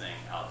strongest thing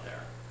out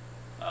there.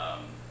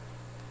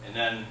 And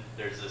then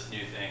there's this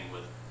new thing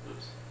with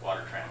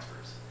water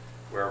transfers,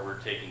 where we're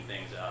taking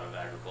things out of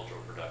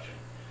agricultural production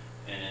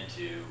and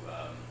into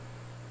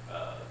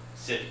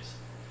cities.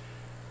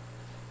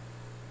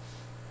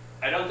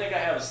 I don't think I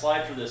have a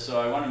slide for this,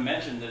 so I want to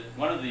mention that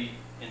one of the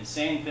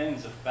insane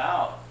things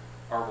about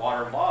our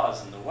water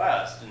laws in the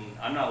West, and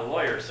I'm not a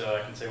lawyer, so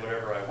I can say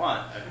whatever I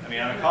want. I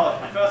mean, I'm a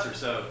college professor,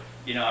 so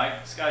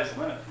sky's the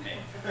limit for me.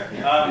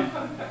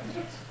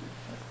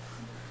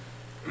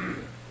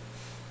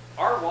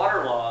 Our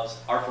water laws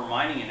are for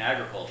mining and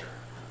agriculture.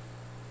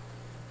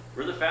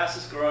 We're the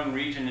fastest growing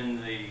region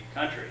in the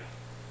country.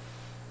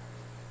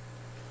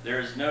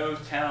 There's no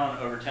town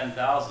over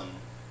 10,000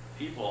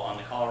 people on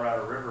the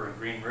Colorado River and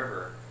Green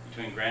River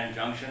between Grand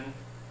Junction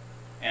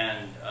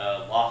and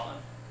Laughlin.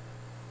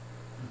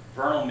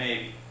 Vernal,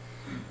 maybe.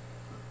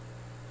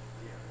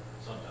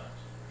 Sometimes.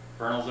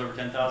 Vernal's over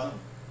 10,000?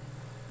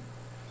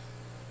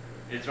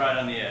 It's right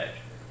on the edge.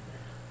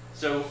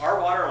 So our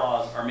water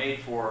laws are made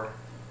for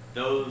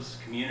those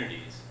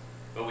communities,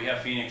 but we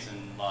have Phoenix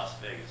and Las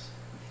Vegas.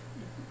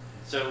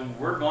 So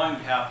we're going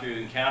to have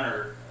to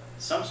encounter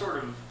some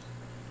sort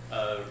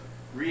of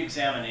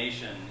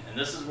re-examination, and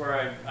this is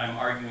where I'm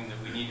arguing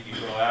that we need to be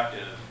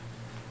proactive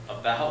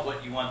about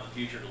what you want the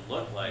future to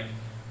look like,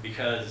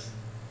 because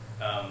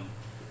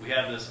we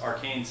have this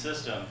arcane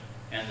system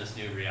and this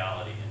new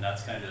reality, and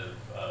that's kind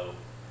of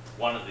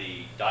one of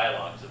the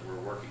dialogues that we're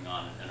working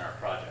on in our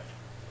project.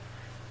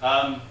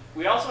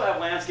 We also have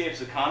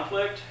landscapes of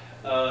conflict.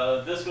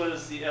 This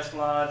was the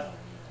Escalade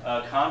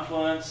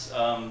confluence.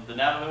 The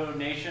Navajo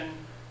Nation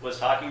was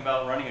talking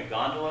about running a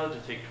gondola to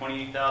take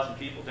 28,000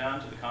 people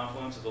down to the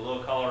confluence of the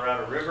lower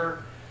Colorado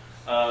River.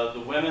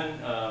 The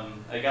women,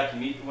 I got to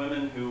meet the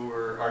women who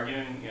were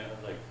arguing,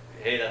 like,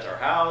 hey, that's our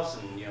house,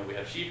 and we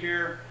have sheep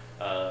here.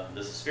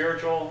 This is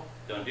spiritual.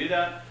 Don't do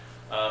that.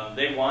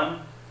 They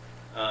won.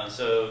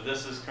 So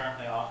this is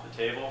currently off the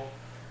table,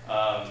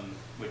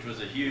 which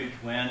was a huge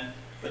win.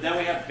 But then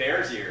we have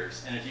Bear's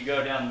Ears, and if you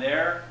go down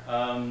there,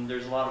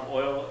 there's a lot of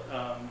oil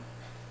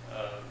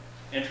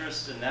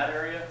interest in that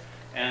area,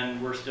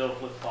 and we're still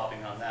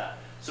flip-flopping on that.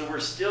 So we're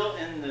still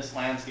in this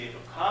landscape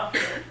of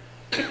conflict,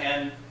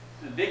 and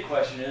the big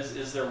question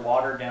is there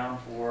water down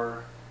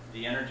for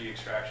the energy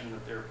extraction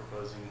that they're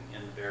proposing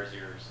in the Bear's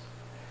Ears?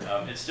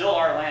 It's still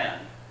our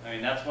land. I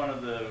mean, that's one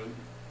of the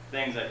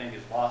things I think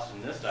is lost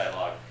in this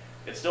dialogue.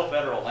 It's still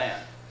federal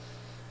land,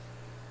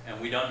 and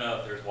we don't know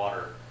if there's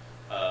water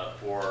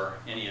for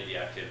any of the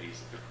activities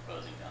that they're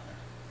proposing down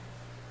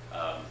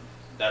there.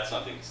 That's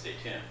something to stay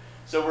tuned.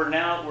 So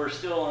we're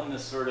still in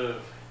this sort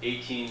of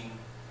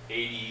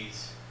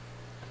 1880s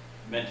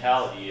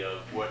mentality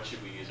of what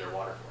should we use our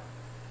water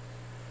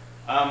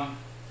for.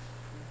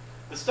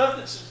 The stuff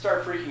that should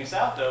start freaking us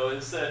out, though,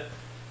 is that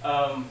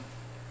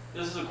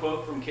this is a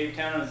quote from Cape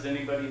Town. Does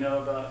anybody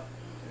know about?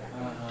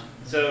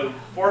 So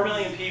 4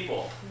 million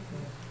people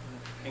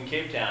in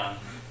Cape Town,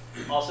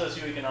 all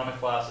socioeconomic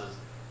classes,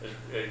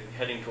 is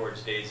heading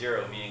towards day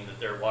zero, meaning that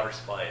their water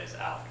supply is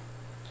out.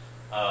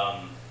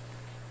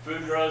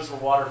 Food grows where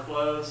water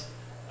flows,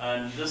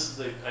 and this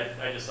is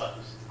I just thought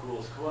this was the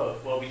coolest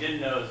quote. What we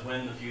didn't know is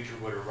when the future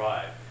would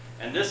arrive.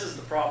 And this is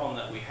the problem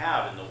that we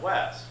have in the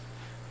West.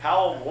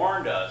 Powell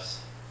warned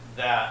us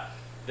that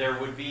there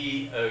would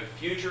be a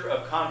future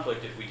of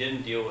conflict if we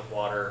didn't deal with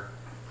water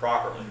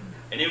properly.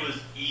 And it was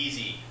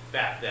easy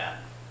back then.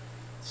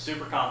 It's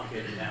super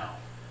complicated now.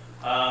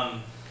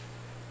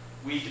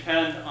 We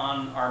depend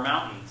on our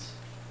mountains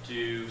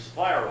to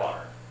supply our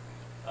water.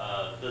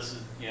 This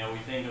is, we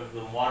think of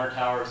the water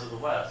towers of the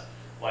West.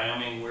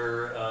 Wyoming,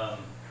 we're a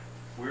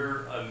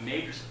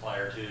major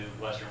supplier to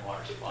Western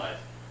water supplies.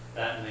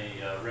 That and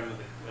the rim of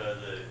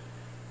the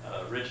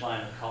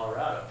ridgeline of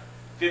Colorado.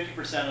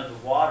 50% of the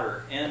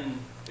water in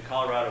the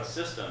Colorado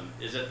system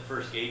is at the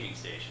first gauging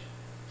station.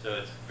 So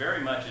it's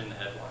very much in the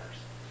headwaters.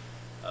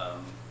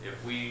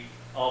 If we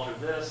alter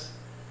this,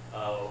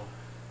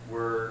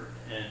 we're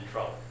in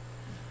trouble.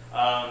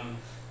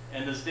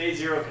 And this day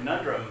zero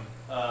conundrum,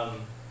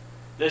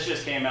 this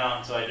just came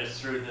out, so I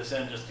just threw this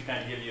in just to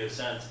kind of give you a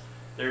sense.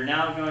 They're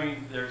now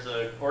there's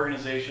an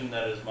organization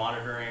that is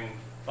monitoring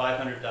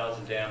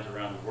 500,000 dams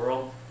around the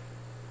world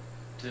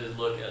to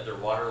look at their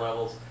water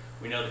levels.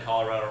 We know the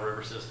Colorado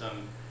River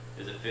system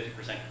is at 50%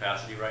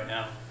 capacity right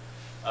now.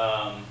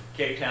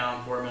 Cape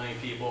Town, 4 million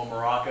people.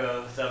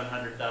 Morocco,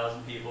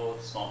 700,000 people.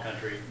 It's a small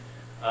country.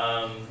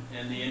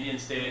 In the Indian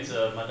states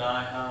of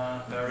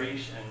Madhya,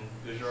 Pradesh, and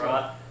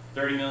Gujarat,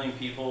 30 million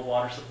people.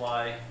 Water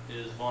supply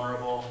is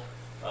vulnerable.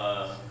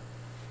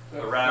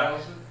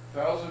 Iraq.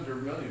 Thousand or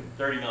million?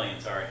 30 million,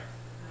 sorry.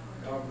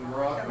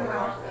 Morocco.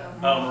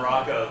 Oh,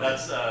 Morocco.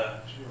 That's,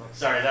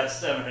 sorry, that's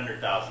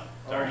 700,000.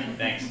 Sorry,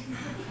 thanks.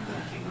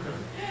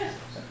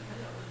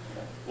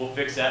 We'll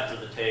fix that for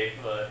the tape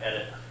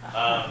edit.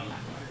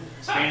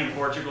 Spain and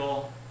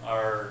Portugal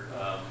are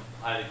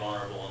highly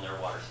vulnerable in their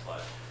water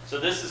supplies. So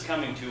this is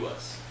coming to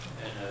us,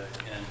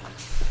 and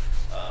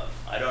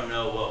I don't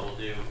know what we'll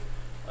do.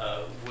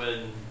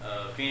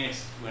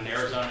 When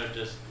Arizona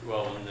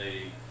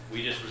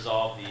we just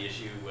resolved the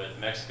issue with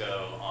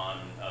Mexico on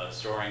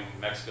storing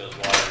Mexico's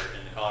water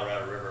in the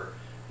Colorado River.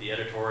 The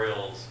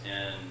editorials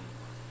in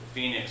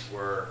Phoenix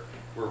were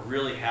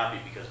really happy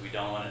because we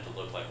don't want it to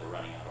look like we're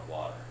running out of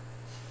water.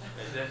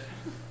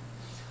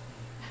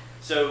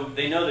 So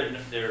they know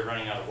they're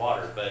running out of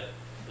water, but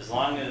as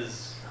long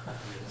as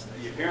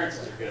the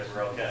appearances are good,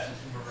 we're okay.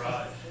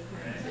 Mirage.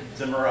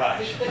 It's a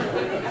mirage.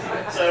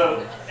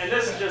 So, and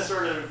this is just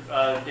sort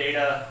of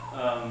data,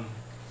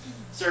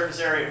 surface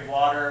area of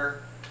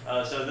water.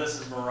 So this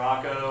is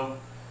Morocco.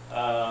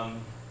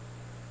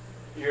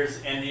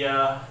 Here's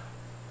India.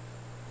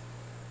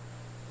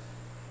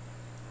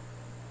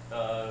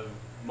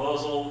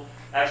 Mosul.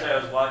 Actually,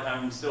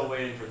 I'm still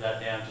waiting for that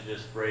dam to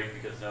just break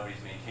because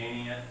nobody's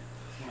maintaining it.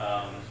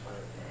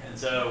 And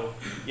so,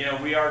 you know,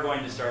 we are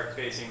going to start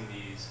facing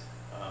these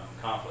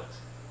conflicts.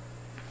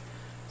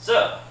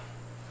 So,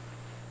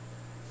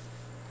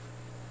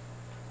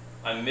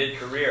 I'm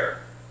mid-career.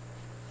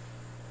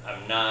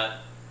 I'm not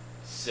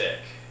sick.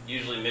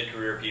 Usually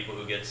mid-career people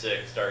who get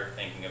sick start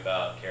thinking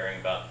about caring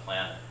about the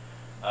planet.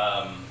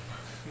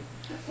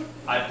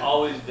 I've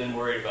always been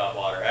worried about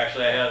water.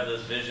 Actually, I have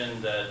this vision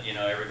that, you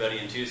know, everybody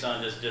in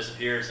Tucson just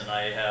disappears and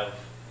I have,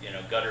 you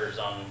know, gutters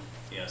on,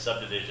 you know,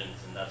 subdivisions,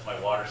 and that's my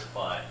water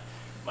supply.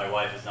 My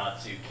wife is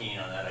not too keen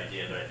on that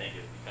idea, but I think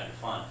it would be kind of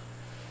fun.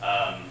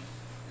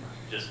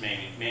 Just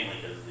mainly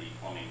because of the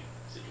plumbing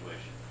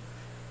situation.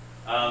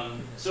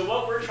 So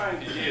what we're trying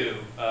to do,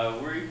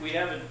 we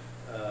have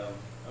a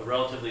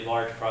relatively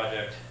large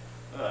project.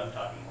 Oh, I'm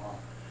talking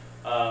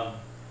long.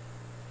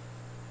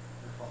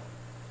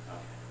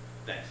 Okay,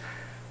 thanks.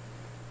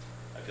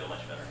 I feel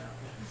much better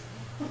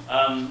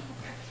now.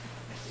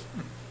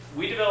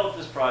 We developed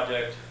this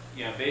project,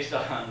 you know, based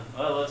on,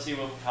 well, let's see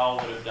what Powell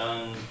would have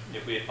done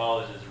if we had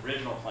followed his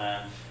original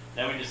plan.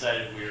 Then we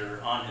decided we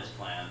were on his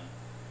plan.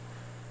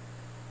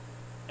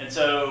 And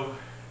so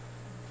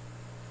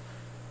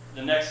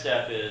the next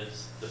step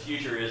is, the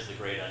future is the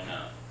great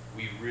unknown.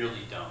 We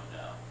really don't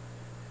know.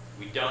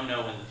 We don't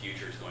know when the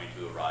future is going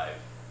to arrive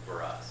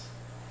for us.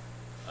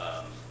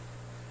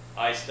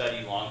 I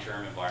study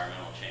long-term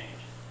environmental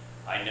change.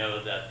 I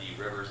know that the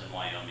rivers in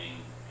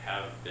Wyoming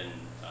have been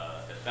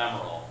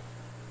ephemeral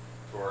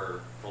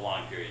for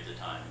long periods of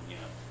time, you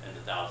know, in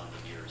the thousands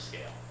of years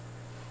scale.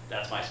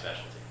 That's my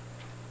specialty.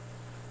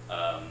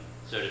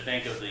 So to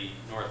think of the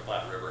North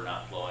Platte River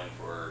not flowing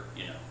for,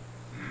 you know,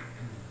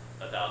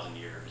 1,000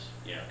 years,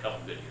 you know, a couple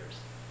good years,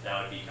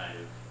 that would be kind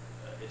of,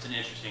 it's an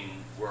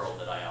interesting world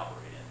that I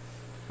operate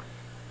in.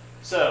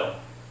 So,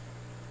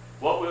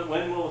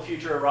 when will the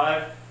future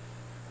arrive?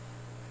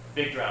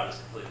 Big drought is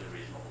completely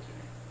reasonable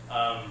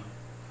to me.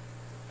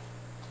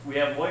 We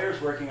have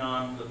lawyers working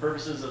on the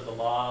purposes of the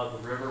law of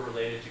the river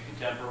related to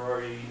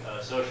contemporary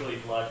social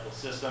ecological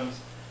systems.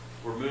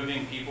 We're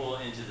moving people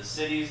into the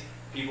cities.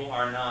 People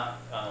are not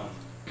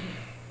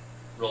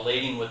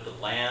relating with the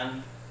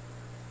land.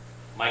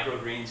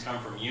 Microgreens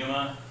come from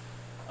Yuma.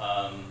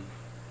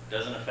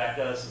 Doesn't affect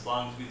us as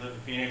long as we live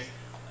in Phoenix.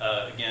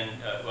 Again,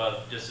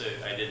 well, just so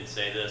I didn't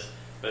say this,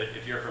 but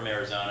if you're from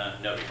Arizona,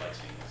 nobody likes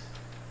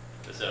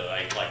Phoenix. So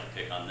I like to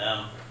pick on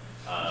them.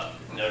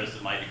 Notice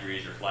that my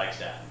degrees are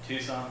Flagstaff and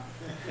Tucson.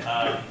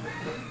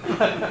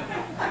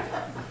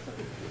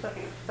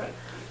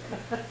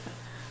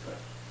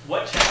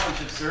 What challenge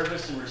have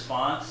surfaced in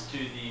response to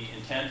the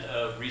intent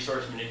of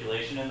resource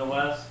manipulation in the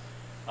West?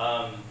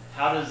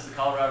 How does the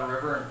Colorado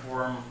River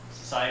inform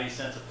society's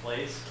sense of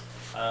place?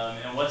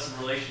 And what's the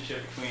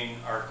relationship between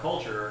our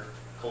culture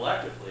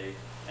collectively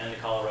and the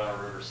Colorado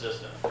River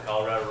system? The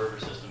Colorado River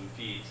system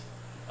feeds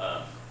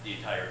the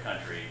entire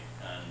country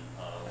and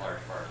a large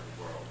part of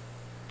the world.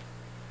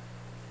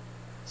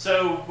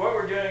 So what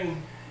we're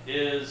doing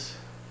is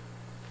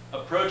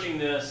approaching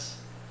this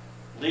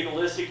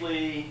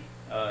legalistically,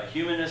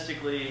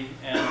 humanistically,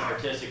 and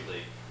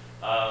artistically.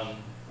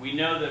 We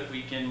know that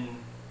we can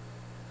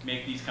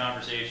make these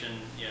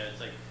conversations, you know, it's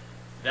like,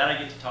 that I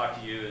get to talk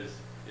to you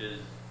is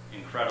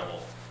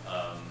incredible.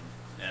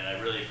 And I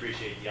really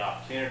appreciate the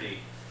opportunity.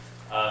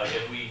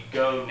 If we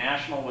go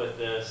national with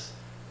this,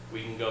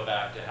 we can go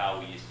back to how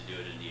we used to do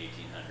it in the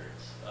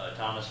 1800s.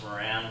 Thomas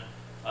Moran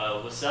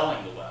was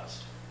selling the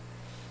West.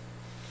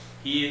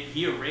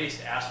 He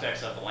erased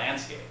aspects of the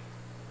landscape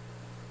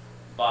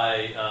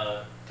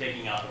by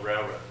taking out the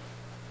railroad.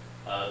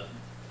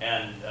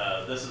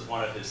 This is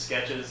one of his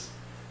sketches.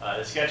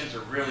 His sketches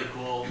are really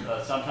cool.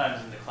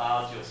 Sometimes in the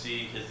clouds you'll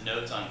see his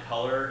notes on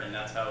color, and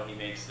that's how he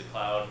makes the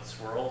cloud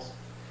swirls.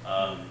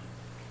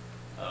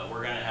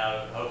 We're going to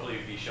have, hopefully,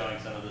 be showing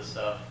some of this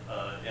stuff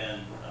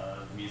in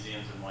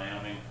museums in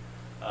Wyoming,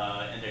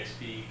 Index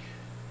Peak,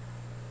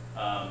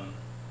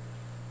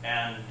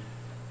 and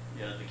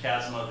you know, the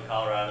Chasm of the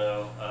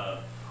Colorado.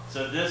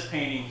 So this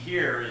painting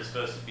here is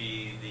supposed to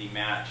be the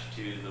match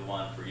to the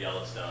one for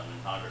Yellowstone,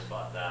 and Congress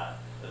bought that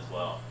as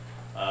well.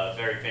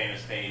 Very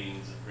famous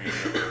paintings of Green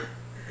River,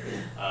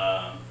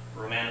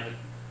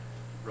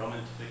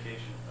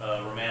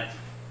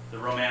 the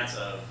romance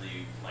of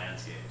the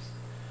landscapes.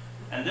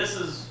 And this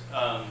is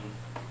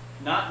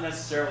not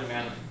necessarily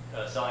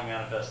selling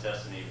Manifest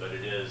Destiny, but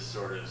it is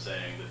sort of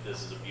saying that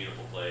this is a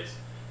beautiful place.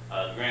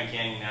 The Grand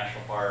Canyon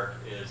National Park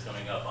is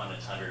coming up on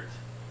its 100th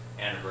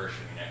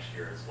anniversary next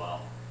year as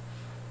well.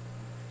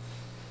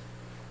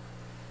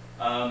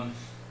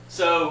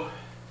 So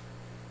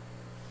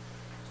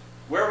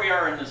where we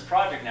are in this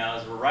project now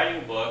is we're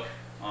writing a book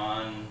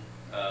on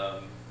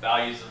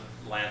values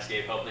of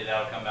landscape. Hopefully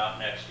that'll come out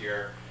next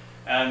year.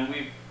 And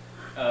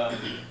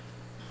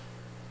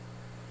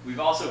we've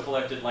also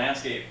collected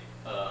landscape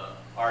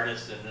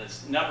artists, and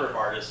this number of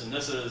artists, and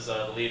this is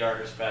the lead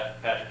artist,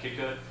 Patrick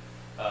Kikut,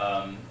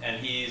 and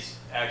he's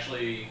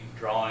actually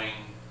drawing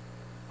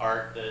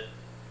art that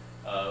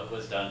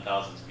was done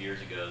thousands of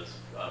years ago,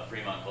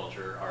 Fremont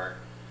culture art,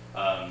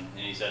 and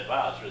he said,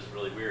 wow, it's just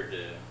really weird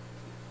to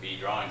be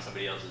drawing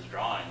somebody else's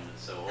drawing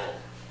that's so old.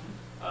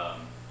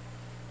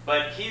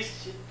 But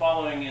he's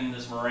following in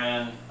this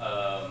Moran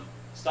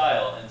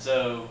style, and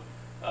so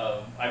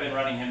I've been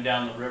running him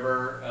down the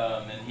river,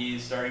 and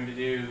he's starting to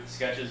do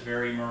sketches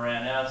very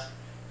Moran-esque,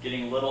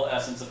 getting a little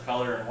essence of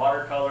color and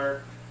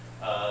watercolor.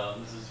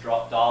 This is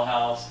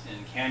Dollhouse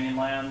in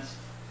Canyonlands.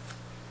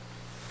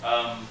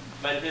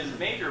 But his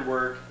major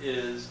work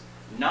is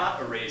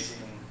not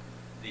erasing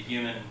the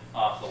human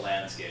off the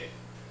landscape.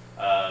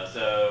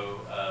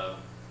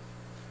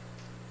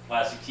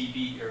 Plastic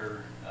teepee,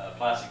 or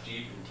plastic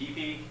jeep and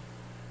teepee.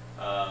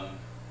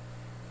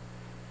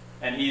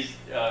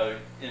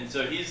 And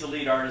so he's the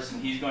lead artist,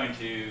 and he's going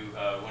to,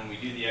 when we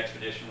do the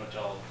expedition, which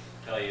I'll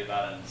tell you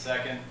about in a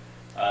second,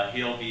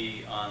 he'll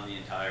be on the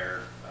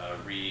entire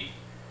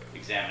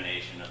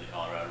re-examination of the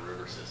Colorado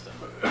River system,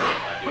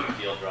 doing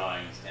field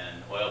drawings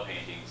and oil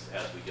paintings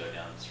as we go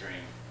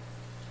downstream.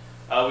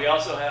 We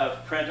also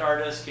have print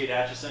artist Kate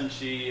Atchison.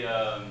 She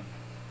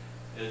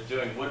is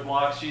doing wood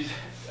blocks.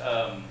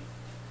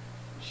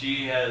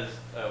 She has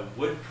a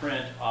wood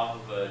print off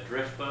of a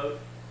drift boat.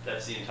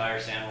 That's the entire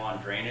San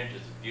Juan drainage.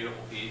 It's a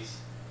beautiful piece.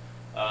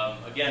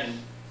 Again,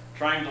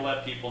 trying to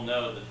let people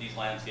know that these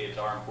landscapes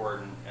are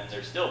important, and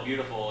they're still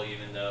beautiful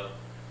even though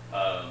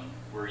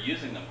we're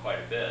using them quite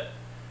a bit.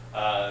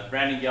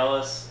 Brandon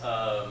Gellis,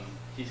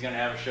 he's going to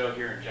have a show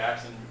here in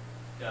Jackson.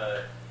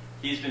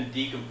 He's been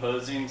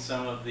decomposing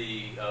some of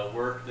the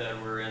work that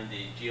were in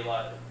the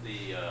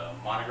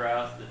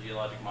monographs, the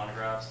geologic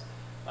monographs.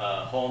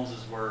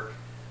 Holmes's work,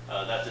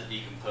 that's a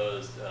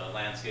decomposed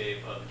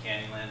landscape of the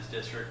Canyonlands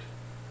district.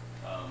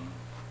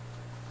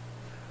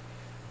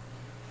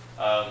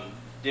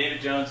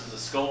 David Jones is a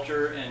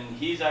sculptor, and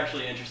he's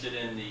actually interested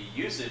in the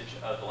usage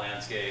of the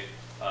landscape,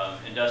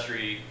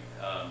 industry,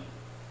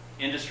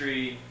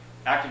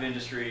 active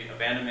industry,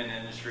 abandonment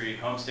industry,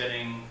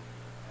 homesteading,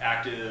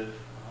 active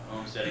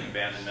homesteading,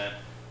 abandonment,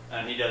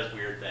 and he does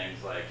weird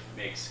things like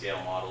makes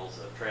scale models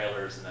of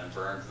trailers and then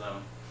burns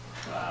them.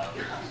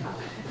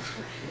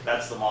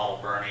 That's the model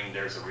burning.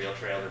 There's a real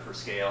trailer for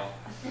scale.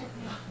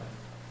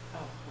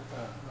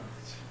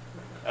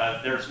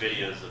 There's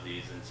videos of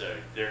these, and so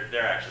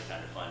they're actually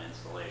kind of fun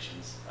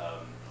installations.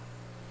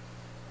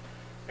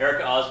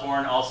 Erica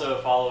Osborne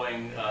also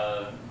following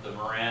the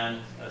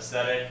Moran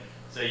aesthetic.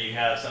 So you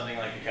have something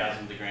like the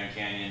Chasm of the Grand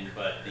Canyon,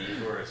 but the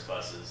tourist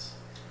buses.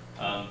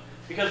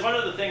 Because one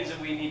of the things that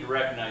we need to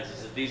recognize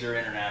is that these are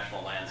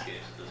international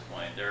landscapes at this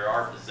point. They're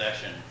our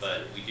possession,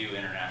 but we do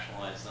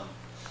internationalize them.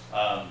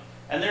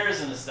 And there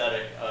is an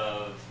aesthetic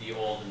of the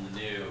old and the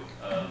new.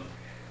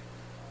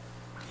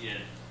 You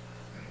know,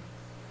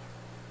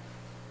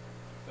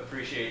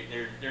 appreciate,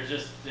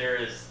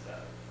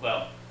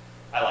 well,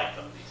 I like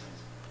some of these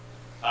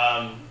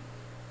things.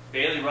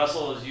 Bailey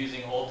Russell is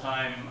using old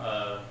time,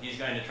 he's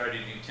going to try to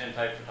do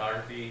tintype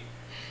photography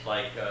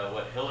like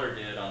what Hiller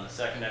did on the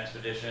second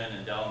expedition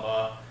in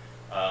Dellenbaugh.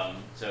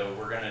 So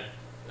we're going to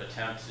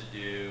attempt to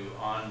do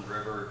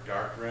on-river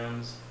dark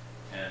rooms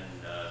and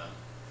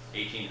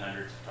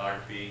 1800s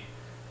photography.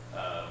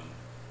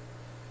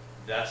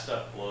 That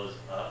stuff blows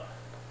up,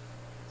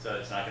 so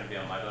it's not going to be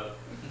on my boat.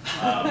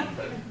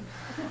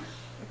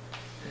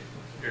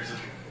 There's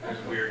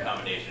a weird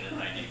combination at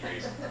 90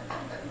 degrees.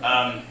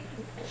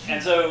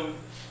 And so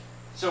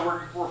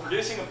we're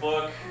producing a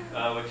book,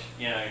 which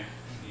you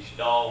should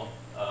all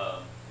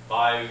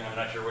buy. I'm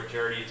not sure what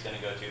charity it's going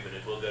to go to, but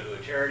it will go to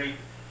a charity.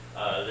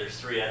 There's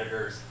 3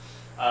 editors,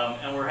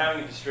 and we're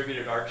having a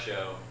distributed art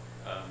show.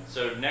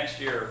 So next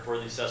year for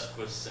the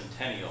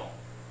sesquicentennial,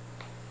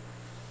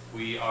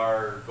 we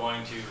are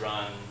going to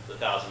run the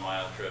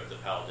 1,000-mile trip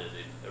that Powell did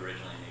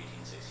originally in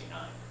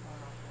 1869.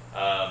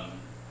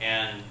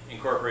 And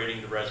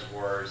incorporating the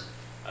reservoirs,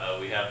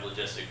 we have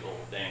logistical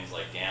things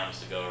like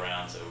dams to go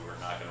around, so we're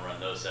not going to run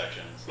those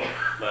sections.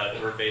 But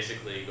we're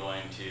basically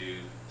going to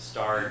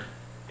start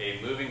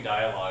a moving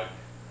dialogue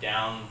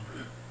down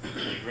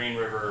the Green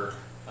River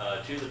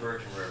to the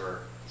Virgin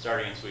River,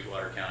 starting in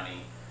Sweetwater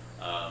County,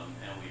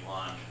 and we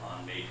launch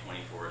on May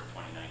 24th,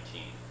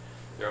 2019.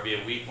 There will be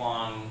a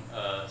week-long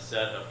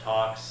set of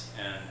talks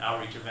and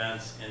outreach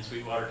events in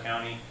Sweetwater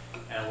County,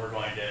 and we're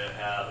going to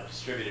have a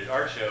distributed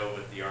art show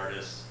with the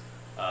artists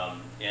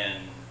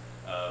in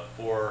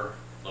 4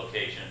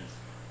 locations.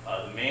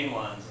 The main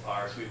ones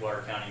are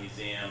Sweetwater County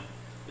Museum,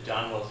 the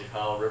John Wesley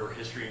Powell River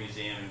History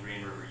Museum in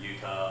Green River,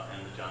 Utah,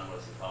 and the John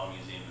Wesley Powell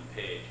Museum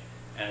in Page.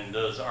 And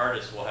those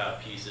artists will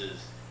have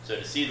pieces. So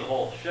to see the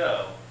whole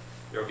show,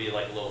 there will be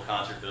like a little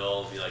concert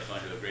bill. It'll be like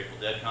going to a Grateful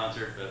Dead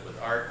concert, but with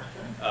art.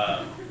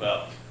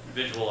 Well,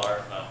 visual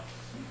art. Well,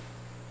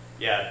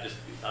 yeah,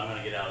 I'm going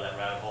to get out of that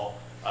rabbit hole.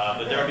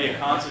 But there will be a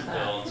concert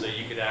bill, and so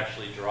you could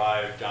actually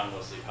drive John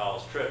Wesley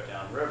Powell's trip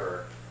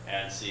downriver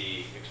and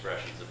see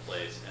expressions of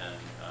place and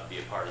be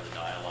a part of the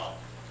dialogue.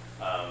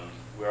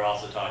 We're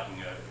also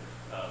talking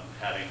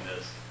having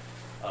this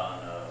on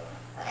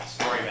a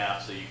story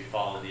map so you could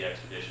follow the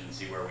expedition and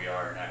see where we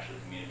are and actually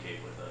communicate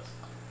with us.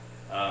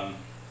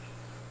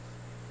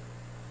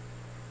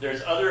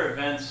 There's other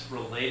events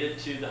related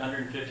to the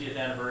 150th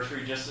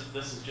anniversary. This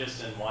is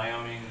just in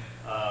Wyoming.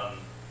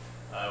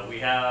 We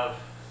have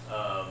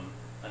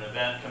an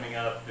event coming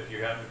up if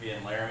you happen to be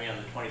in Laramie on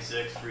the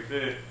 26th, free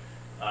food.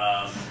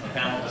 A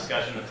panel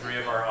discussion of 3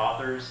 of our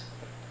authors.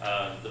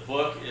 The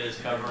book is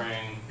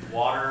covering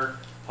water,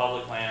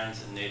 public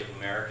lands, and Native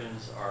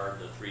Americans are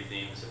the 3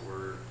 themes that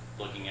we're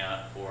looking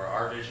at for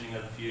our visioning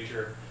of the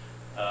future.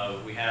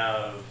 We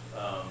have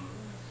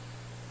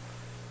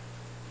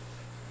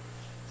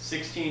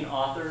 16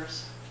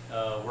 authors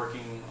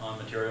working on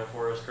material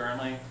for us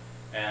currently,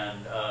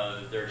 and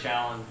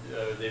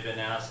they've been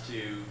asked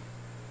to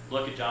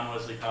look at John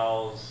Wesley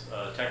Powell's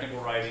technical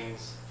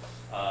writings,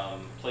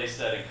 place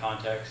that in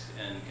context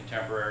and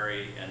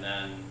contemporary, and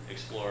then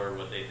explore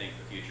what they think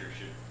the future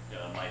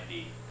might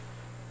be.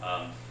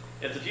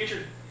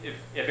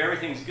 If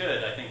everything's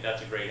good, I think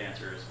that's a great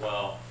answer as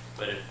well.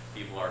 But if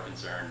people are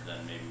concerned,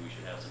 then maybe we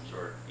should have some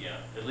sort,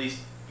 at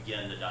least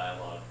begin the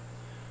dialogue.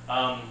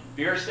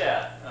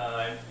 Bierstadt,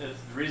 the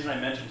reason I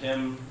mentioned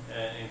him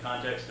in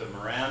context of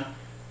Moran,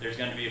 there's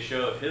going to be a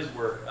show of his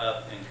work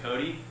up in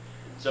Cody.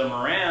 So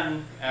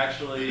Moran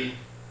actually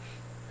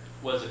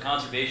was a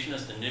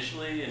conservationist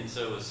initially, and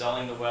so was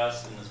selling the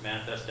West in this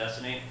Manifest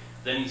Destiny.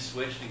 Then he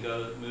switched and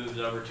moved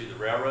over to the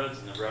railroads,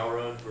 and the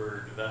railroads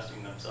were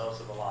divesting themselves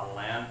of a lot of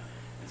land.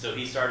 And so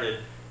he started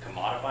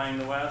commodifying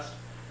the West,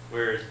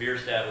 whereas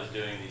Bierstadt was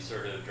doing these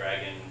sort of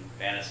dragon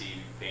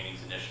fantasy paintings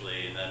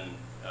initially, and then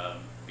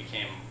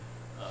became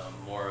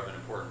more of an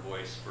important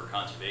voice for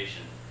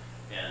conservation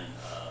in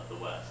the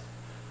West.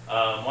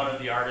 One of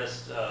the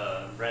artists,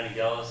 Brandon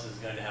Gellis, is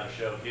going to have a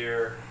show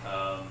here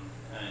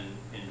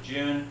in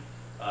June,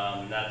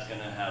 and that's going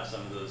to have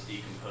some of those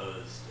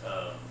decomposed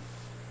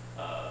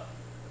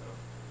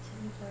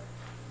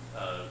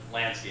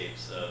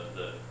landscapes,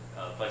 the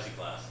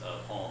plexiglass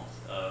poems.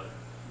 I'm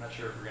not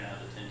sure if we're going to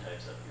have the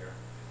tintypes up here.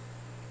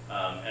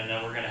 And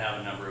then we're going to have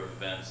a number of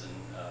events and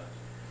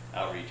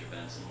outreach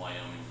events in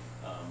Wyoming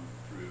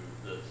through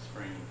the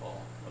spring and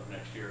fall of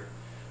next year.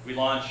 We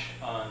launch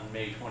on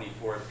May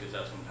 24th because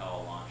that's when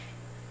Powell launched.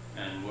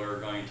 And we're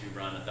going to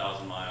run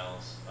 1,000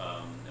 miles.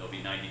 It'll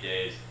be 90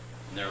 days.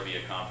 And there will be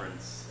a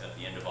conference at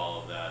the end of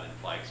all of that in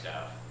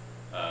Flagstaff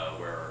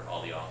where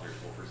all the authors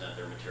will present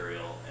their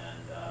material,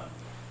 and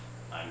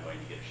I'm going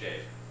to get a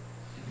shave.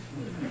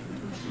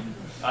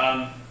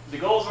 The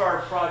goals of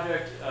our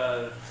project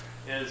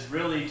is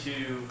really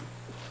to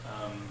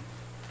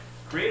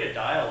create a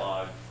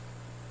dialogue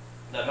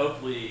that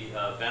hopefully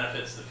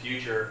benefits the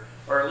future,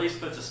 or at least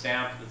puts a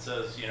stamp that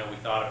says, we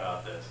thought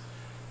about this.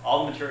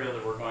 All the material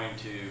that we're going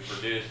to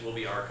produce will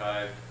be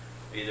archived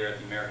either at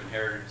the American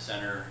Heritage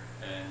Center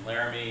in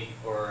Laramie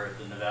or at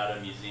the Nevada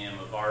Museum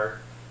of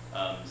Art.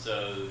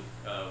 So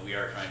we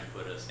are trying to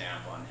put a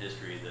stamp on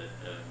history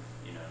that,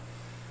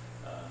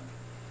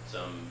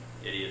 some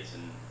idiots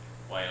in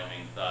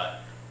Wyoming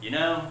thought,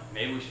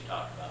 maybe we should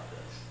talk about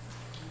this.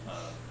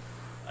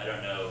 I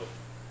don't know.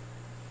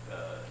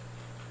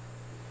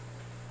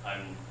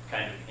 I'm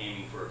kind of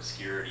aiming for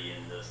obscurity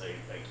in this. I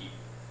keep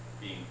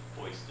being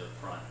voiced up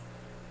front.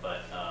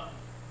 But,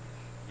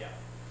 yeah.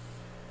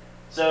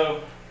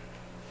 So,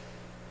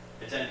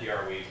 it's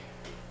NPR week.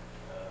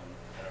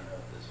 I don't know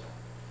if this will.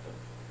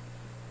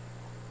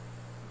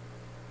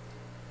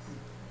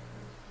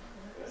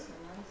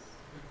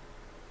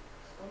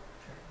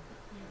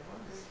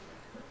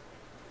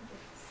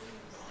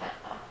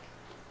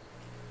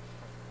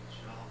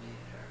 Should all be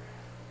there.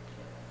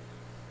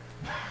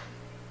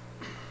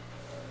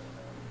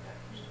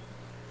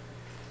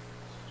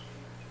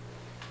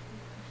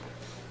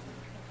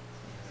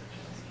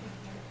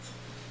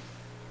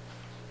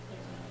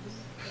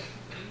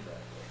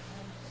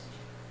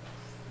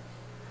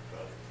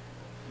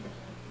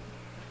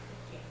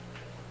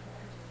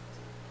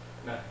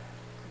 No.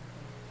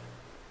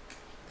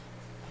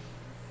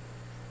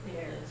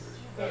 There it is.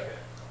 Okay.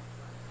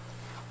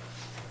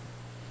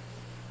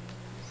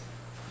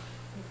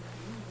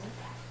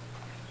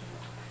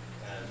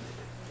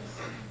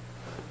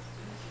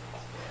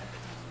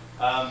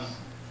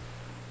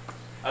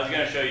 I was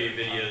going to show you a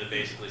video that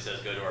basically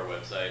says go to our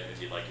website.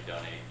 If you'd like to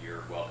donate,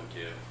 you're welcome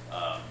to.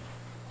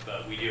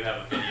 But we do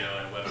have a video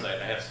and a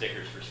website. I have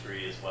stickers for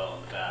Scree as well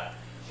in the back.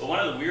 But one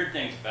of the weird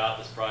things about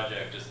this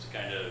project, just to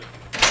kind of,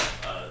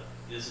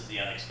 this is the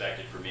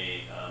unexpected for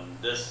me.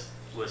 This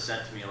was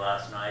sent to me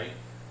last night.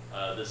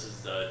 This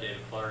is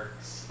David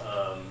Clark's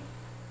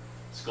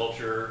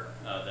sculpture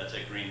that's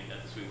at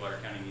the Sweetwater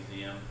County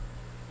Museum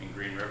in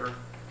Green River.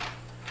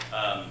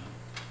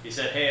 He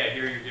said, hey, I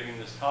hear you're giving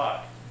this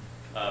talk.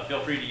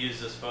 Feel free to use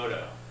this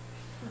photo.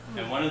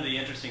 And one of the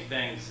interesting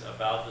things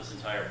about this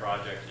entire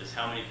project is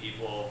how many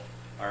people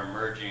are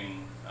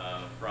emerging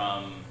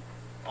from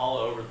all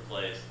over the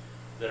place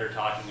that are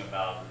talking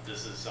about that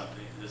this is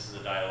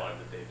a dialogue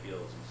that they feel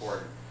is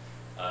important.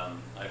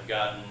 I've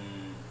gotten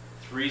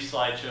 3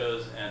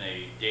 slideshows and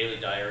a daily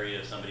diary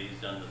of somebody who's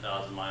done the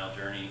 1,000-mile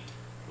journey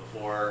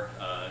before,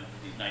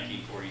 these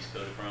 1940s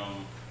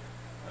Kodachrome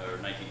or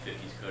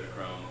 1950s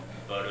Kodachrome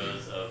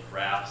photos of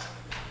rafts,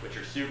 which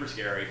are super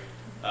scary.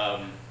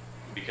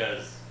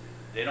 because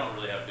they don't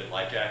really have good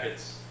life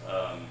jackets.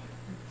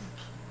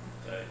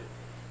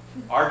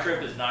 Our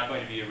trip is not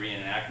going to be a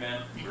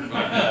reenactment. We're going to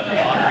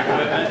have water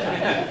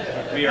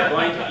equipment. We are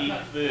going to eat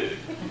food.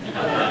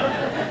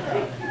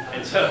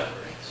 And so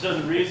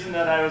the reason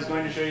that I was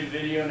going to show you the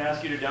video and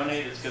ask you to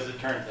donate is because it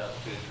turns out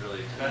food's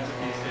really expensive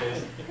these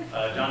days.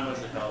 John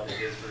Wesley Powell did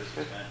his first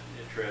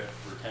trip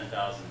for $10,000,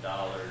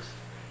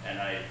 and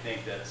I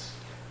think that's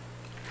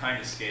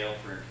kind of scaled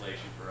for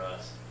inflation for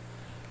us.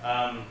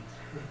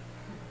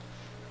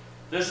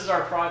 This is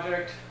our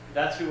project.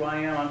 That's who I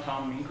am. I'm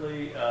Tom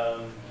Minckley,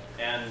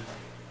 and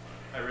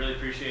I really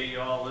appreciate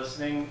you all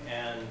listening,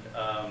 and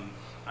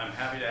I'm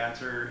happy to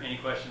answer any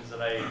questions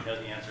that I know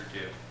the answer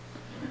to.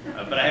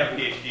 But I have a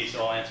PhD,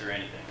 so I'll answer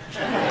anything. Do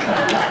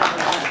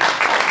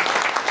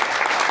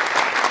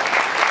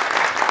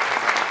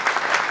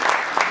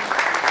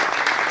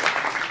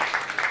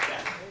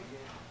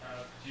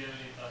you have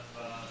any thoughts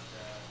about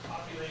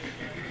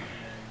population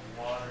and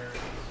water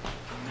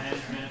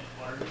management,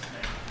 water use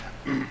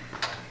management?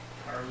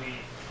 Are we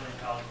putting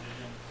college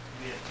vision?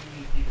 Do we have too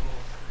many people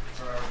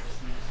for our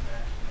use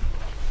management?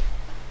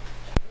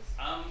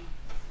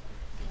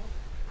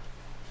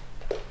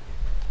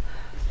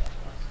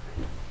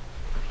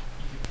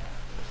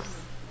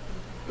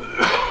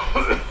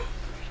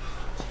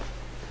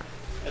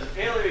 As a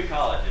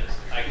paleoecologist,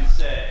 I can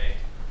say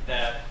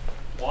that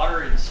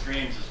water in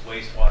streams is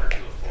wastewater to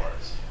a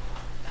forest.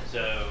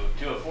 So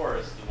to a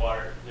forest, the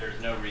water, there's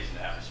no reason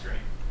to have a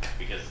stream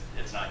because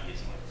it's not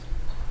using it.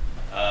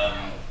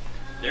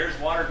 There's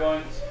water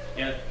going,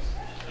 you know,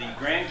 the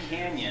Grand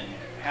Canyon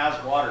has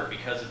water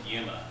because of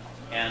Yuma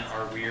and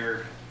our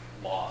weird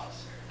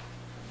laws.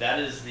 That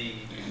is the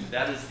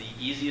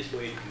easiest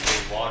way to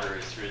convey water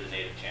is through the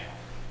native channel.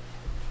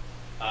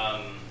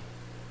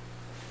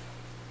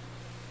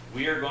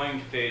 We are going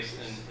to face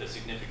a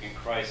significant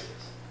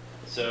crisis.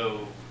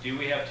 So do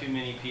we have too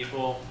many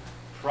people?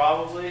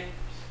 Probably.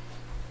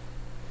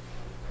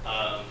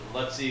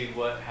 Let's see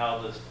how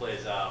this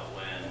plays out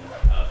when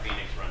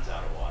Phoenix runs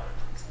out of water.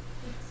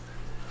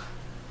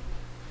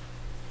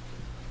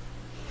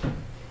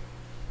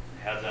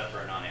 How's that for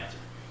a non-answer?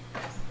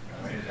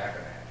 When is that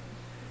going to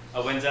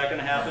happen? When's that going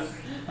to happen?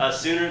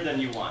 Sooner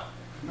than you want.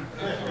 So,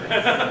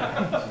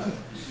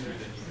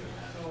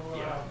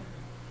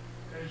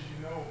 as you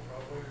know,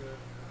 probably that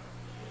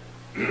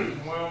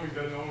Wyoming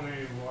doesn't own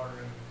any water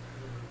in the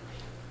rivers.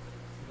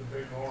 The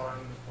Big Horn,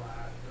 the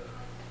Platte, the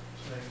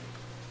Snake,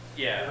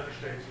 the Yeah. other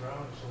states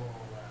around us own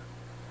all that.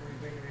 What do you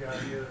think of the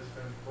idea that's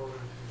been floated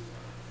to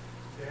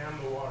dam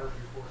the water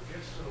before it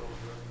gets to those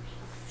rivers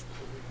so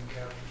we can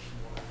capture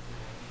some water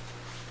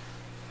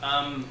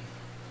from them?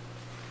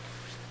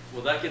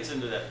 Well, that gets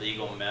into that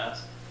legal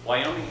mess.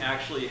 Wyoming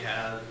actually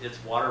has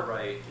its water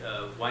right.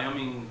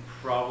 Wyoming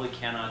probably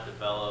cannot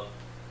develop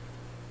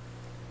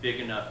big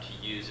enough to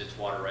use its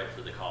water right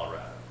for the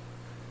Colorado.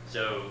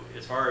 So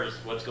as far as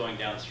what's going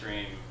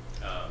downstream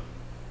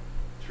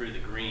through the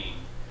green,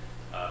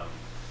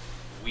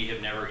 we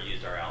have never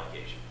used our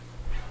allocation.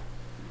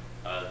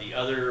 The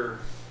other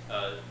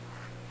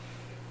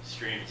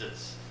streams,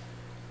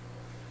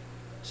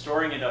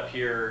 storing it up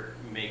here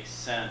makes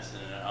sense,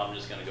 and I'm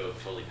just going to go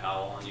fully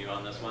Powell on you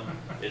on this one,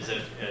 is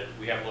that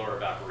we have lower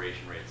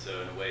evaporation rates,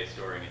 so in a way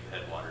storing at the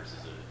headwaters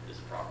is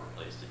a proper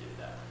place to do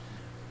that.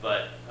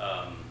 But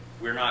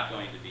we're not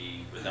going to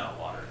be without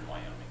water in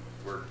Wyoming.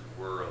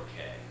 We're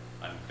okay.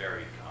 I'm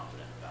very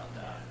confident about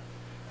that.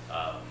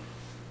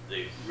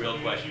 The real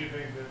question... Do you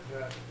think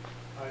that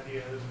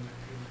idea isn't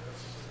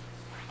necessary?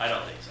 I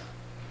don't think so.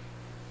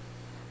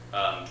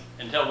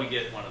 Until we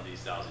get one of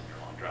these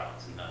 1,000-year-long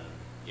droughts, and then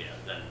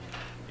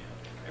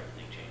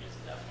everything changes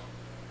at that point.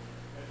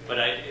 But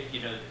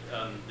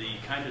the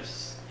kind of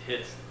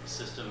hits the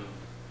system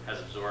has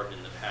absorbed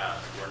in the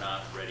past, we're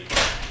not ready to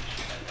reach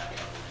at that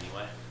level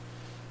anyway.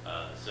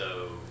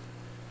 So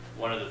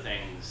one of the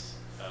things,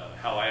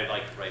 how I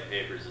like to write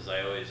papers is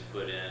I always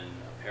put in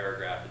a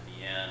paragraph at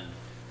the end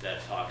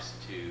that talks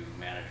to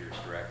managers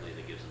directly,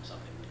 that gives them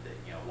something that,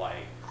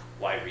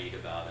 why read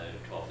about a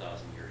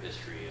 12,000-year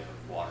history of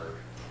water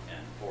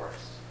and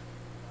forests?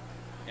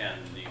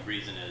 And the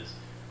reason is,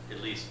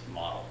 at least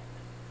model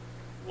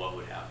what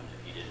would happen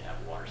if you didn't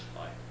have a water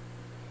supply.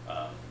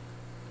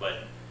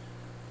 But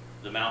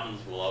the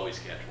mountains will always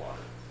catch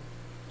water.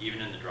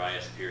 Even in the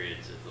driest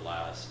periods of the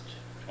last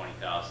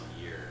 20,000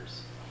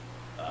 years,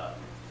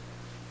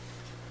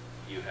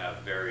 you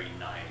have very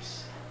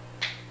nice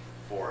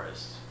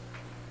forests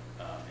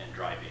and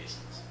dry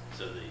basins.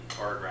 So the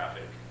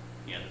orographic,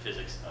 the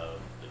physics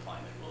of the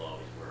climate will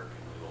always work,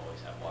 and we will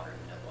always have water in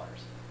the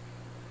headwaters.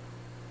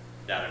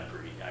 That I'm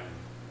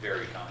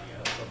very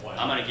confident.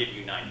 I'm going to give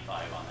you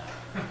 95 on that.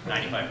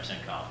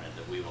 95% confident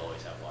that we will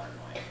always have water in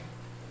Wyoming.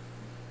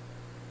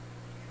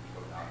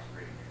 Go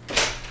downstream.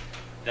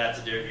 That's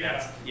a different.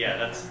 Yeah.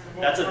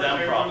 That's a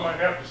them problem. We might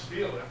have to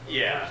steal it.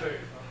 Yeah.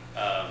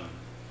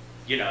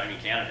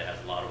 Canada has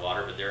a lot of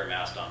water, but they're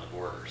amassed on the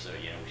border, so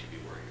we should be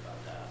worried about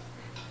that.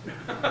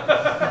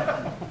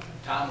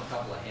 Tom, a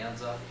couple of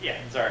hands up. Yeah,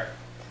 sorry.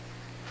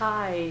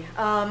 Hi.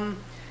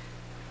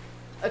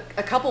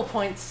 A couple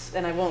points,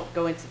 and I won't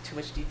go into too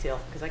much detail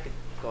because I could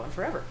go on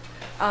forever.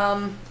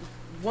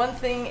 One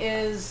thing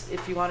is,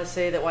 if you want to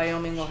say that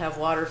Wyoming will have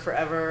water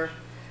forever,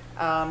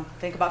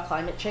 think about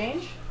climate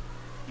change.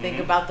 Think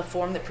about the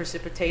form that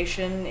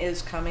precipitation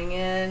is coming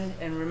in,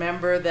 and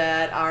remember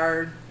that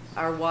our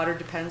water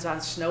depends on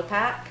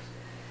snowpack,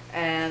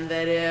 and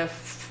that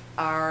if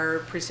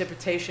our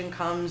precipitation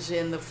comes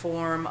in the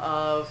form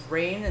of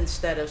rain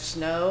instead of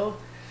snow,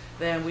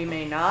 then we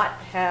may not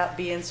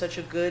be in such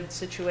a good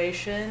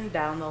situation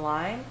down the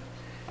line,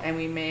 and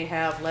we may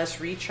have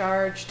less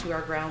recharge to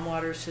our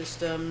groundwater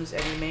systems,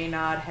 and we may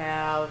not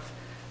have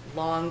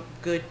long,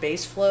 good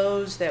base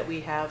flows that we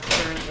have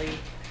currently.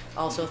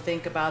 Also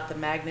think about the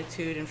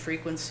magnitude and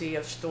frequency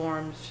of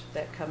storms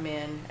that come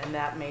in, and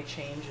that may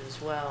change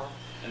as well.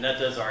 And that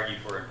does argue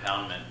for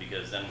impoundment,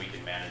 because then we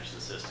can manage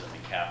the system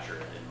and capture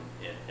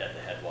it at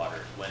the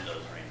headwaters when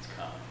those rains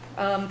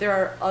come. There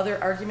are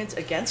other arguments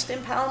against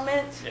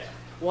impoundment. Yeah.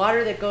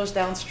 Water that goes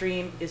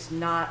downstream is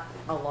not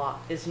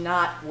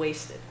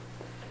wasted.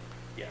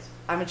 Yes.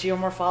 I'm a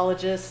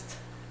geomorphologist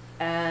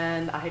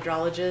and a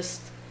hydrologist.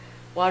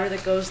 Water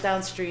that goes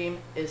downstream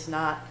is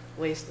not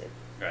wasted.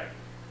 Right.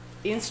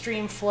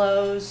 In-stream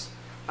flows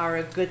are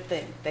a good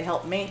thing. They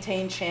help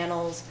maintain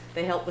channels.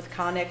 They help with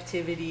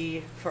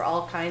connectivity for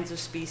all kinds of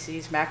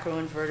species,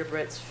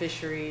 macroinvertebrates,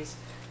 fisheries.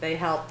 They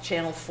help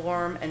channel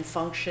form and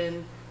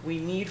function. We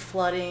need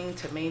flooding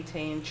to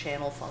maintain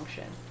channel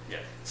function.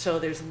 Yes. So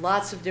there's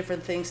lots of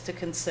different things to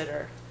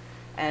consider.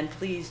 And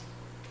please,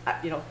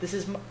 this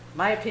is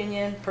my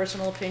opinion,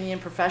 personal opinion,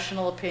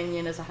 professional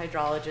opinion as a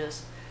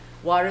hydrologist.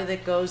 Water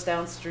that goes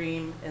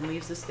downstream and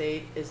leaves the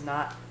state is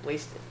not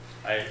wasted.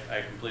 I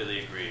completely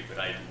agree, but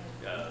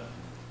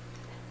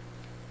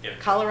if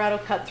Colorado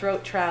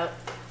cutthroat trout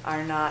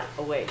are not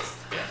a waste.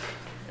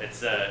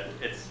 yes,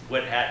 it's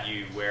what hat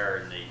you wear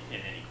in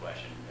any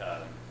question.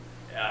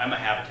 I'm a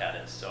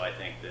habitatist, so I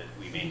think that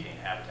we maintain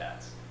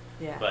habitats.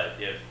 Yeah. But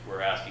if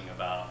we're asking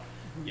about,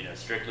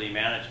 strictly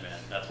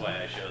management, that's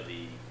why I show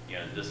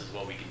this is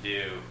what we can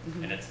do,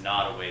 and it's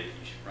not a way that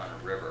you should run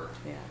a river.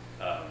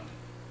 Yeah.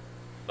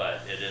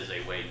 But it is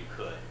a way you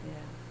could.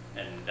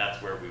 Yeah. And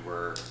that's where we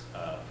were.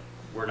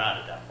 We're not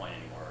at that point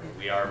anymore. Yeah.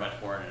 We are much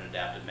more in an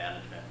adaptive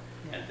management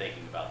Yeah. and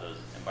thinking about those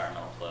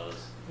environmental flows.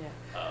 Yeah.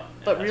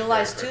 And But that's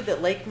realize very too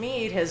that Lake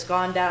Mead has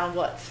gone down,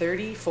 what,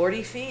 30,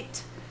 40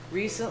 feet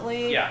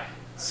recently? Yeah.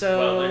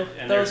 So Well,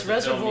 and there's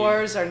those the Phil Mead.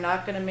 reservoirs are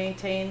not going to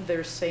maintain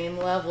their same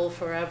level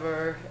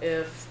forever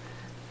if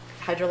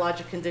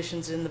hydrologic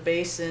conditions in the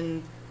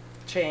basin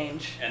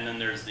change. And then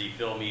there's the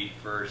Phil Mead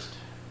first,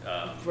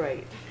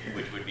 Right.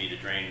 which would be to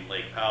drain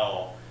Lake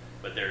Powell,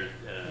 but there's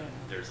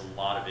a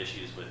lot of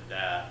issues with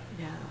that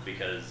Yeah.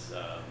 because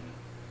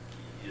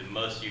the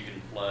most you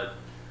can flood,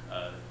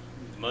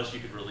 the most you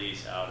could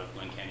release out of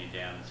Glen Canyon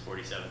Dam is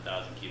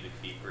 47,000 cubic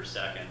feet per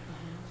second,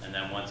 and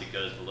then once it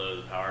goes below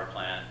the power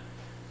plant,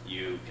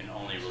 you can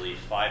only release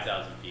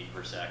 5,000 feet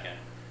per second.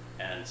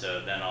 And so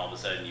then all of a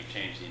sudden you've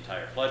changed the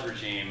entire flood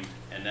regime,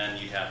 and then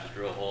you have to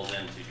drill holes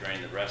in to drain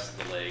the rest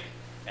of the lake,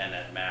 and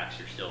at max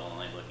you're still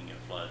only looking at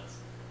floods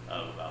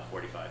of about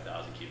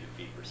 45,000 cubic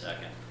feet per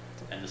second.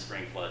 And the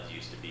spring floods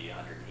used to be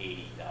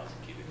 180,000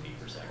 cubic feet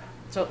per second.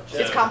 So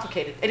it's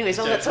complicated. Anyways,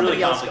 I'll So let it's somebody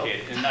really else go.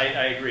 complicated, and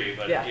I agree,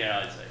 but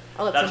Yeah. it's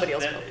I'll let somebody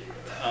else go.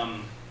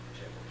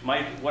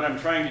 What I'm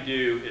trying to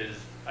do is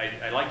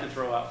I like to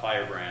throw out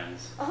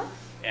firebrands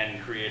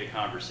and create a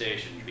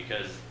conversation,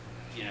 because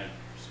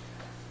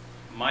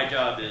my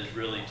job is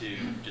really to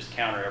just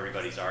counter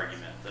everybody's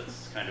argument.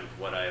 That's kind of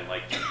what I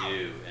like to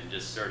do, and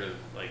just sort of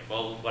like,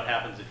 well, what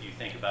happens if you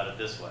think about it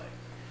this way?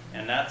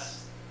 And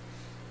that's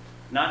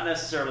not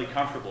necessarily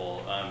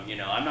comfortable.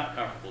 I'm not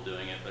comfortable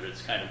doing it, but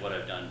it's kind of what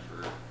I've done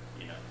for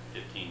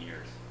 15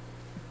 years.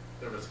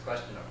 There was a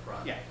question up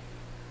front. Yeah.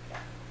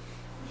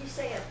 Would you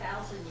say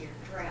 1,000-year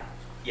drought?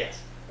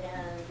 Yes.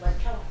 And like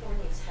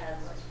California's had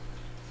like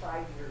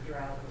 5-year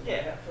drought or Yeah.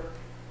 whatever.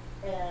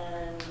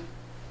 And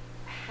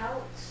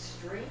how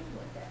extreme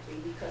would that be?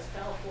 Because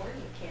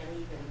California can't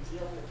even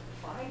deal with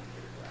the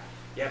 5-year drought.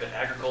 Yeah, but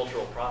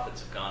agricultural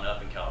profits have gone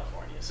up in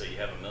California. So you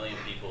have 1 million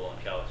people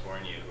in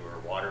California who are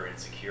water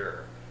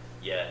insecure,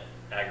 yet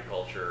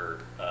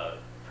agriculture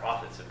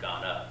profits have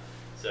gone up.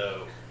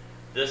 So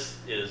this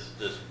is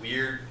this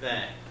weird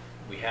thing.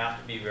 We have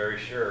to be very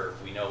sure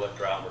we know what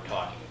drought we're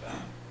talking about.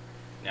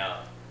 Now,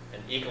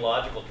 an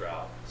ecological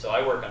drought, so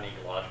I work on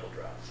ecological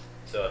droughts.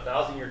 So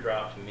 1,000-year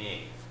drought to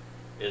me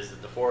is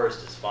that the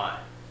forest is fine.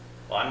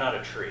 Well, I'm not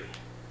a tree.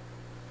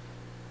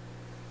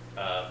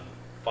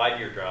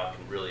 5-year drought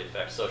can really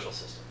affect social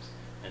systems.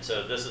 And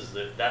so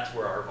that's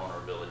where our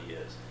vulnerability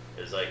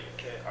is like,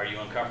 are you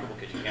uncomfortable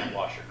because you can't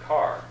wash your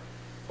car?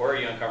 Or are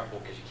you uncomfortable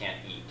because you can't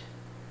eat?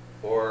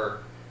 Or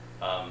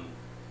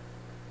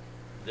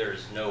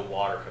there's no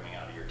water coming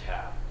out of your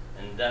tap.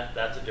 And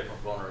that's a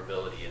different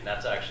vulnerability. And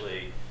that's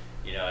actually,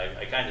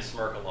 I kind of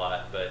smirk a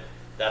lot, but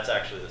that's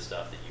actually the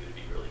stuff that you would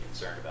be really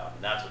concerned about.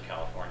 And that's what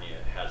California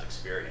has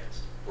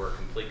experienced, where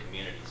complete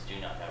communities do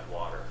not have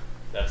water.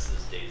 That's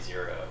this day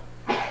zero.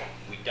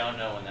 We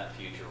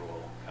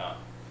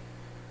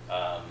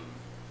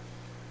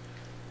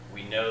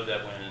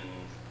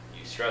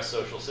stress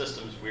social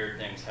systems, weird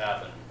things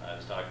happen. I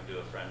was talking to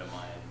a friend of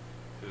mine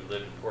who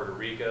lived in Puerto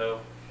Rico,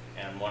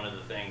 and one of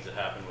the things that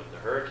happened with the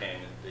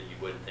hurricane that you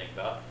wouldn't think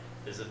about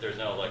is that there's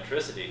no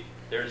electricity.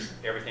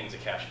 Everything's a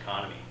cash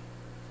economy.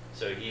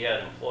 So he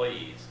had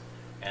employees,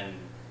 and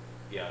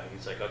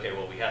he's like, okay,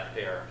 well, we have to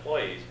pay our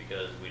employees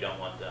because we don't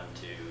want them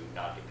to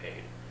not get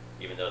paid,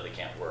 even though they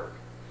can't work.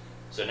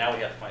 So now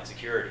we have to find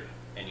security,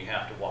 and you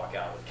have to walk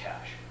out with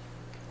cash.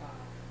 Wow.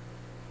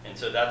 And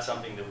so that's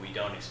something that we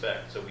don't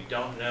expect. So we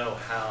don't know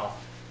how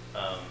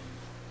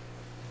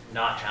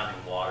not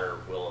having water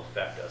will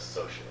affect us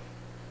socially.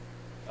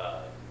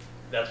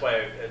 That's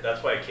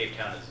why Cape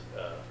Town is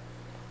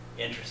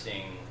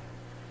interesting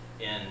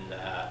in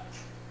that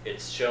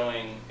it's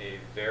showing a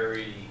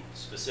very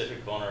specific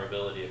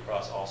vulnerability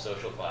across all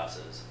social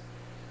classes,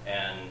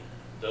 and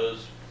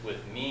those with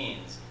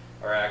means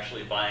are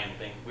actually buying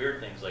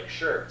weird things like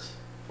shirts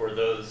for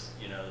those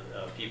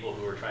people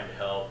who are trying to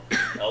help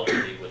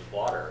elderly with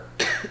water,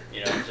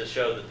 to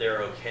show that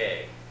they're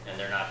okay and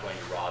they're not going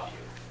to rob you.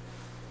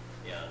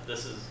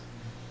 This is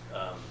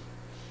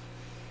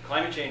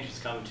climate change has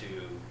come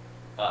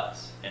to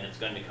us, and it's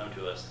going to come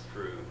to us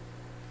through,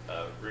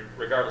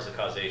 regardless of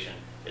causation,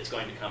 it's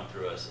going to come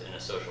through us in a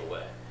social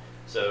way.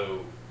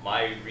 So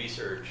my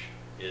research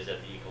is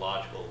at the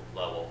ecological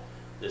level.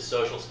 This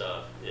social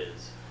stuff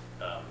is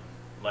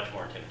much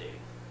more intimidating.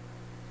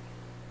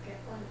 Okay,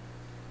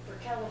 for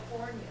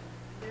California,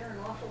 there are an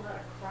awful lot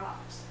of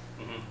crops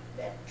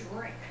that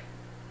drink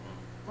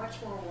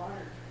much more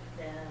water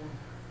than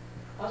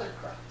other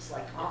crops,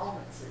 like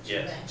almonds that you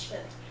Yes.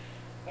 mentioned.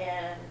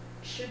 And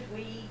should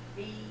we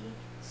be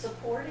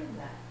supporting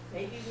that?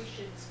 Maybe we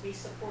should be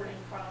supporting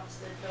crops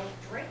that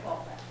don't drink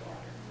all that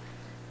water.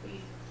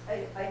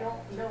 I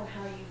don't know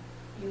how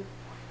you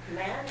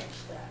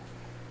manage that.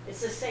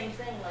 It's the same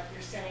thing like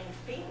you're saying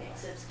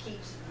Phoenix, it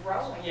keeps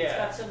growing, it's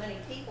got so many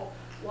people.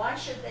 Why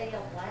should they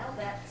allow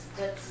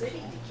that city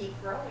to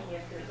keep growing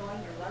if they're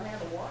going to run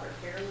out of water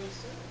fairly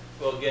soon?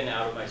 Well, again,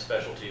 out of my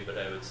specialty, but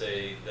I would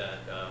say that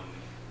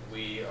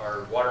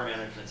our water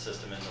management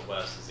system in the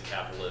West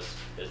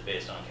is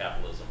based on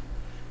capitalism.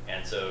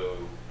 And so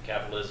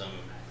capitalism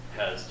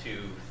has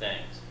two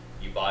things.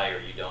 You buy or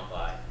you don't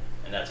buy,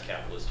 and that's a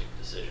capitalistic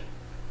decision.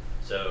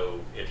 So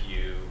if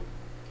you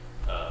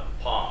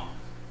palm,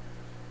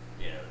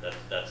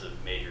 that's a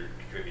major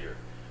contributor.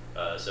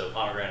 So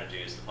pomegranate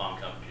juice, the palm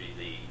company,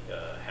 the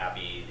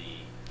Happy,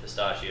 the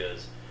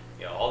pistachios,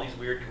 all these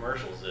weird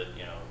commercials that,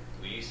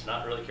 we used to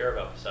not really care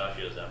about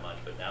pistachios that much,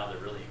 but now they're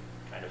really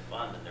kind of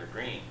fun and they're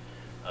green.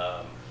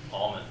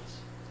 Almonds,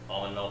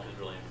 almond milk is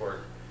really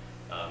important.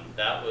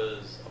 That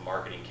was a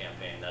marketing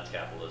campaign, that's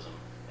capitalism,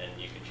 and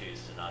you can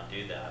choose to not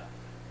do that.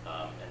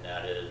 And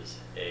that is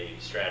a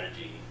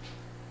strategy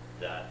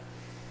that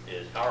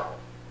is powerful.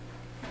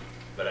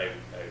 But I'd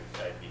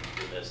be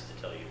remiss to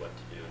tell you what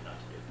to do and not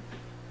to do.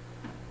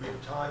 We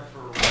have time for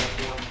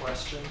one more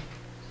question.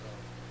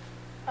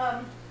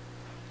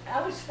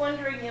 I was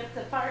wondering if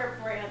the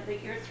firebrand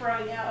that you're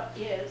throwing out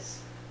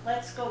is,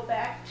 let's go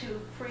back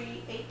to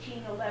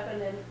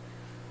pre-1811 and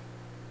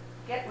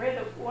get rid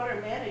of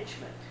water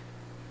management.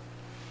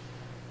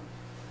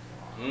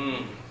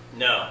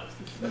 No.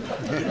 So where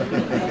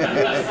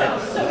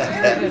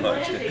are you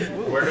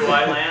landing? Where do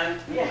I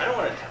land? Yeah. I don't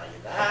want to tell you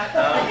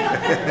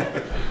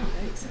that.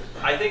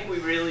 I think we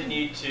really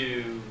need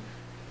to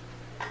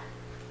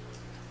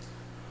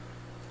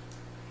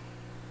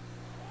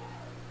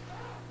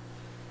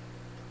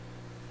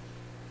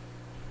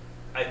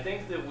I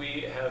think that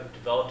we have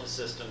developed a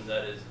system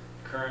that is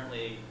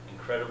currently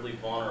incredibly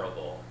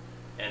vulnerable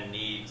and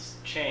needs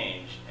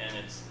change, and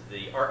it's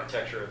the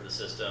architecture of the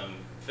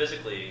system,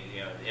 physically,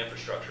 the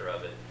infrastructure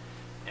of it,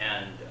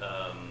 and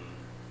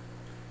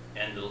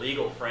the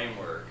legal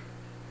framework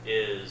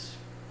is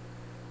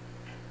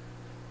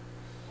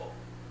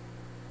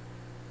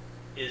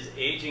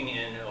aging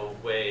in a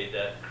way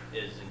that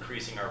is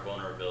increasing our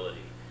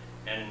vulnerability.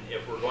 And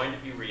if we're going to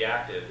be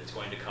reactive, it's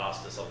going to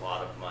cost us a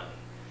lot of money.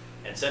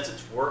 And since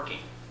it's working,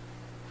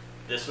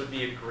 this would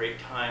be a great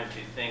time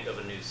to think of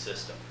a new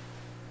system.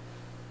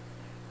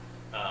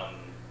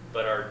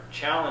 But our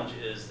challenge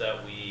is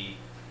that we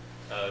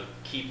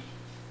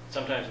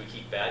sometimes we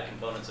keep bad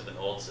components of an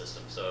old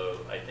system. So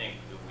I think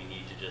that we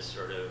need to just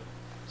sort of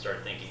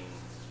start thinking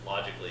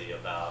logically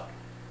about,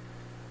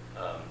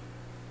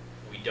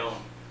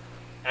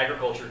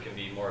 agriculture can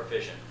be more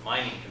efficient,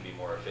 mining can be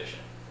more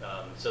efficient.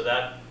 So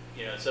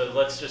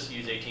let's just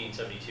use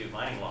 1872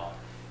 mining law.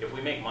 If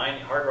we make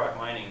hard rock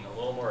mining a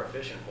little more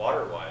efficient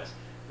water-wise,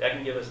 that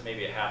can give us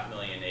maybe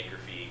 500,000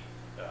 acre-feet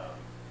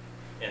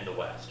in the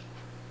West.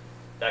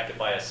 That could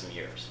buy us some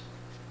years.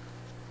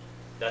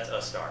 That's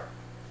a start.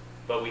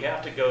 But we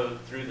have to go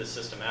through this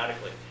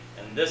systematically.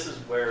 And this is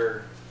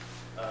where,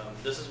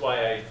 this is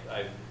why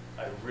I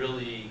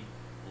really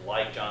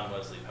like John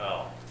Wesley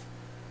Powell.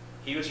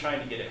 He was trying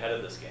to get ahead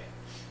of this game.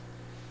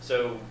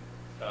 So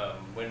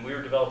when we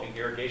were developing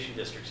irrigation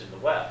districts in the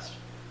West,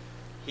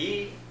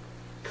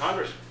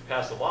 Congress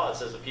passed a law that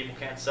says that people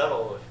can't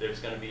settle if there's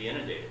going to be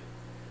inundated.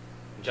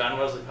 And John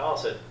Wesley Powell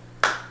said,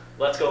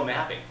 let's go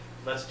mapping.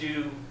 Let's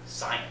do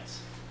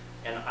science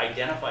and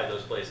identify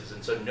those places.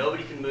 And so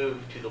nobody can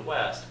move to the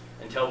west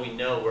until we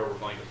know where we're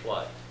going to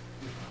flood.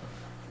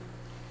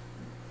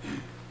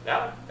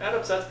 That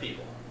upsets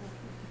people.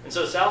 And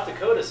so South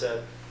Dakota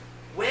said,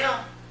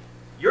 well,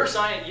 your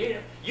science,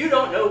 you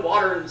don't know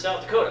water in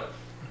South Dakota.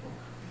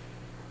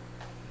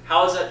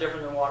 How is that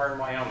different than water in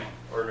Wyoming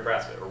or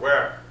Nebraska or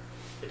wherever?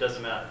 It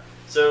doesn't matter.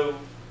 So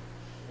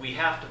we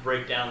have to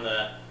break down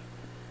that,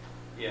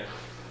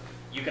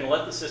 you can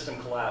let the system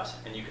collapse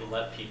and you can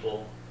let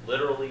people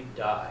literally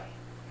die,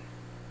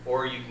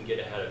 or you can get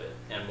ahead of it.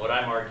 And what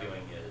I'm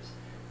arguing is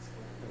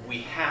we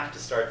have to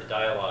start the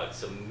dialogue.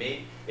 So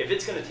if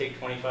it's going to take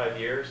 25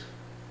 years,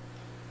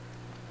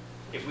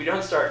 if we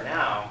don't start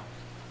now,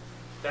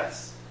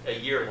 that's a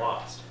year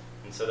lost.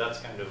 And so that's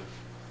kind of,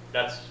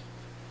 that's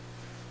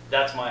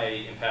my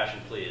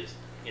impassioned plea is,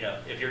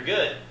 if you're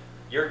good,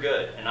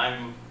 and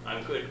I'm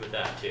good with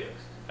that too.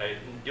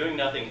 Doing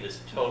nothing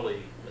is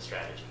totally a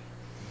strategy.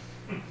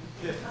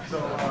 Yeah, so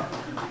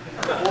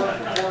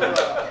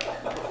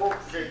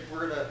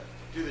we're going to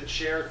do the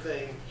chair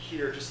thing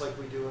here just like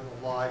we do in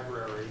the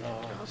library.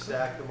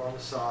 Stack them on the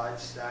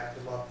sides, stack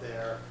them up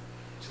there.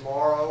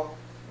 Tomorrow,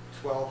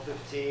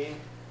 12:15,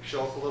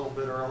 show up a little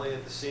bit early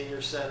at the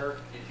senior center.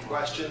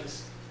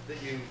 Questions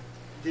that you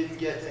didn't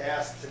get to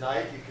ask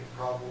tonight, you can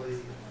probably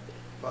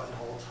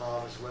buttonhole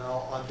Tom as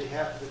well. On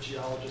behalf of the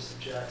geologists of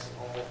Jackson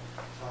Hole,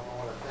 Tom, I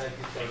want to thank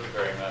you for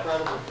very much.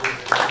 incredible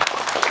presentation.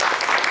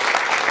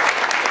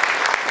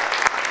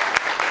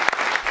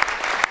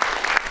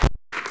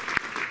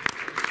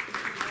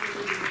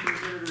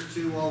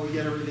 While we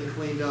get everything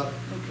cleaned up.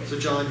 Okay. So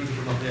John, you can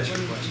come up and ask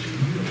your question.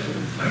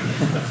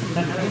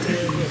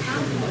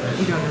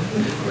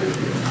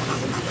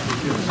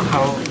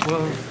 How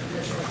well?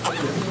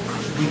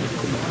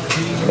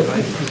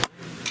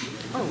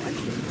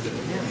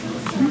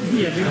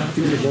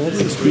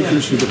 The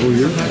speakers for the whole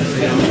year?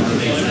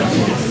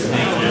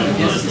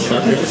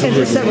 And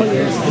for several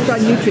years. It's on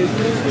YouTube.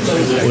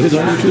 What is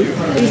on YouTube?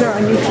 These are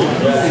on YouTube.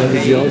 The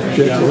geology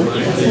check.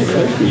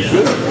 Okay,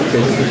 good.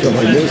 Okay, so I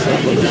guess I'm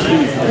going to see.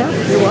 Yeah,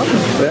 you're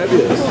welcome.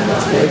 Fabulous.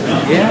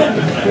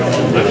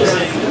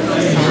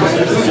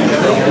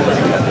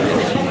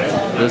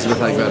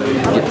 Elizabeth, I gotta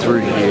get through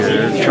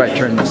here. Try to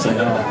turn this thing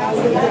off.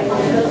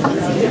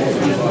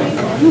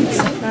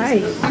 Hi.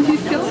 What are you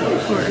filming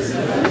for?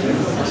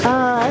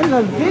 I'm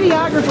a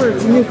videographer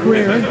at New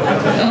Career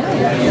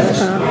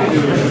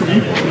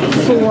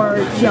for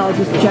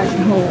geologists at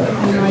Jackson Hole.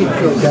 And I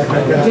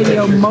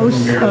video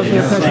most of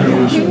their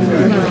presentation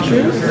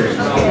lectures,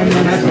 and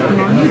then I put them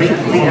on YouTube.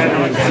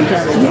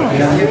 Jackson Hole.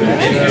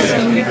 So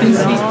you can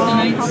see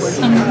tonight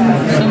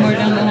somewhere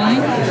down the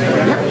line?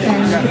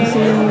 And you can see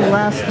the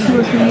last 2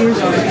 or 3 years.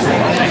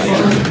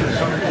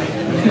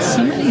 Because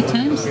so many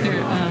times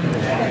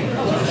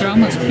they're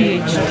almost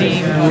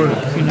PhD work,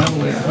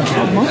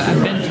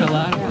 I've been to a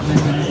lot of them.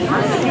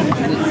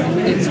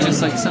 It's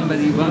just like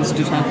somebody wants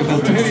to talk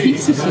about their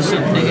thesis or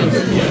something, and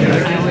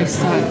I always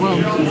thought, well,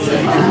 I don't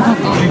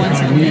know the ones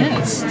I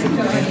missed.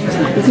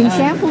 You can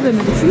sample them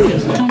and see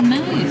them. Oh,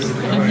 nice.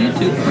 On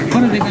YouTube.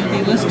 What are they going to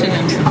be listed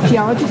in?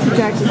 Geologists at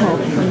Jackson Hole on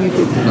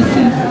YouTube.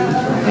 Okay.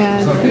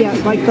 And yeah,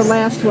 like the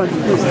last one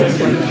was this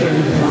one.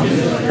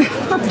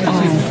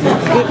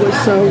 It was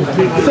so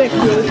thick. I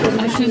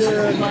just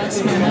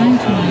lost my mind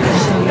tonight.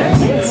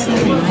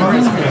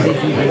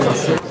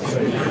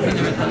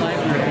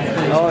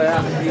 Oh,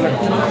 yeah.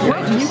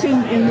 You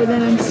can, and within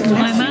the next few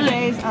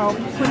days, I'll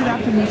put it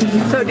up and you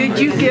can. So did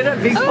you get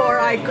it before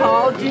I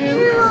called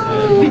you?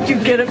 Did you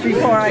get it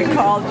before I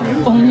called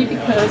you? Only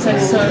because I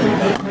saw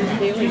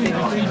daily they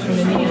were from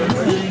Indiana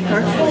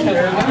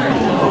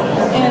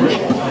and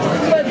it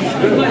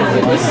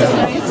was so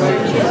nice.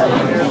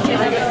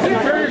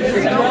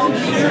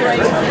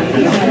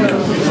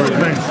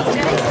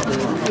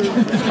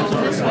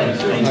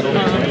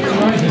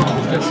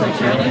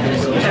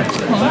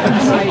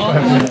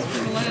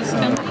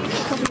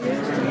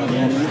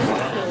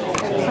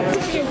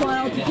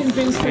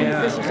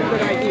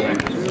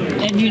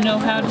 And you know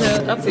how to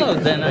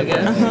upload then, I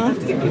guess.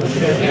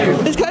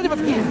 It's kind of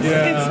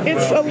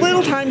it's a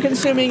little time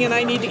consuming, and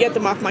I need to get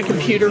them off my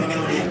computer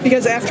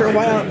because after a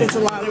while it's a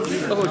lot of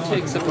it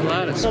takes up a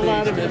lot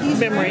of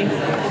memory.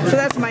 So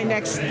that's my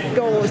next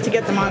goal, is to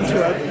get them onto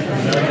a.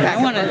 I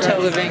want to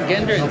tell the Van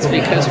Gendrens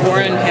because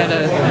Warren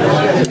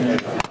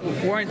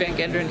Van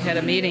Gendren had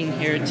a meeting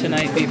here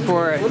tonight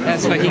before.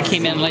 That's why he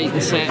came in late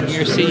and sat in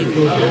your seat. He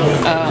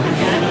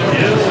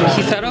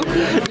thought, oh,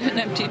 good, an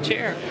empty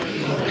chair.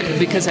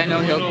 Because I know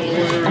he'll,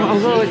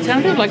 although it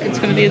sounded like it's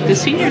going to be at the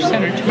senior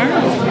center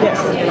tomorrow. Yes.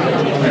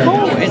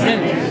 Oh, and then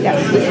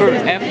or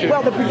after.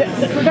 Well, the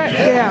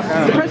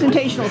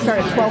presentation will start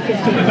at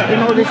 12:15, but in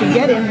order to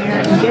get in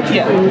there and get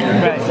your food,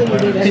 so you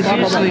need because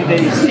usually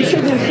they you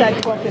shouldn't have said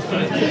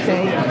 12:15. You should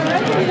say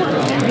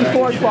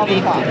before 12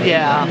 o'clock.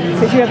 Yeah.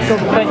 Because you have to go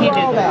through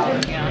all that.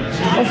 Yeah.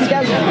 Well, he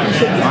doesn't. You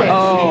shouldn't say.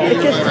 Oh.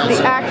 It's just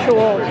the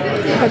actual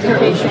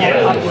presentation.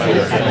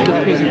 The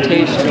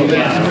presentation,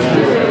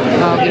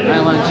 yeah. I'll get my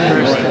lunch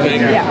first.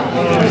 Yeah.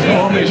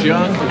 Home is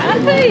young.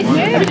 Hey,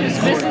 yeah,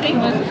 just visiting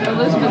with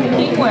Elizabeth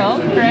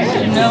Kingwell, correct?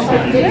 You know,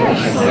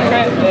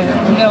 correct?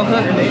 No,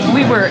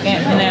 we were in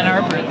Ann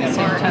Arbor at the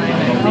same time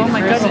at the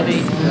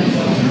university.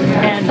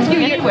 And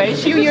anyway, a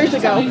few years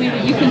ago, you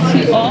can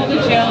see all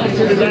the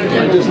challenges.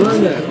 I just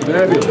learned that.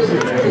 Fabulous.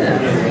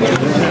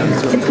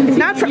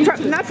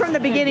 Not from the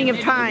beginning of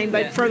time,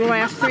 but for the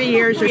last 3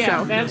 years or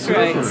Yeah, so. that's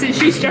right. Since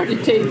she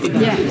started taping.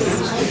 Yes.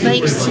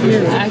 Thanks to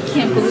you. I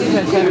can't believe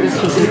I thought this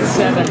was at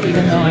 7,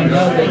 even though I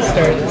know they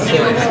start at 6.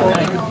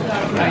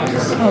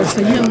 Oh,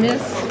 so you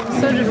missed.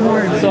 So did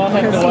Warren. So I'll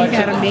have to watch it.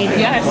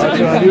 Yeah, I saw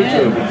him come in.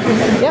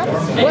 Yep.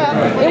 Well,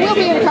 it will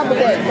be in a couple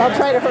days. I'll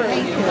try to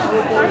hurry.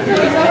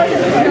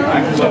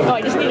 Oh,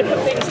 I just need to put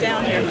things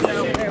down here.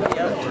 So, there we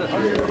go.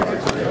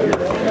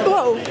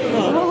 Whoa.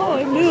 Oh,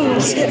 it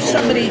moves. If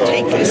somebody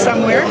take this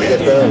somewhere.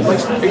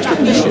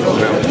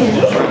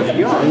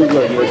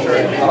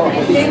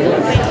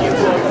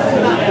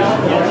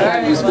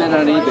 You spent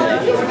on eBay.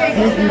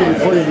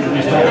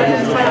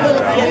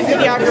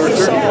 Videography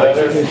sold.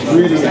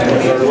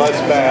 Less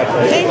bad.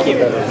 Thank you.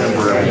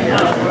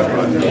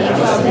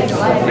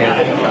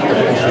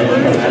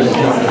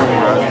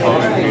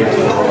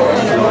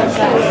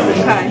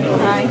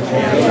 Hi.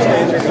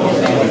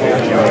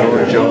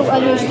 Do you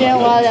understand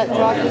why that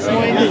talk this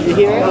morning? Did you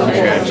hear it?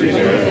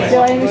 Do I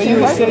understand you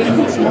were sitting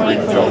this morning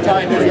for the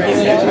time? Did you hear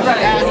it?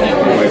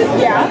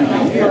 Yeah.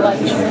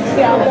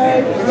 Yeah,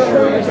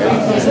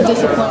 it's a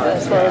disappointment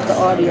as far as the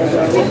audio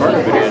goes.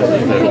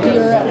 Because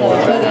you're at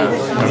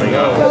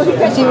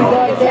because you were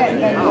going there and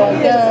then going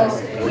this.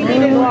 You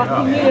needed a lot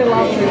of you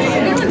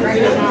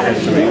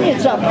need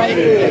something right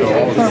here.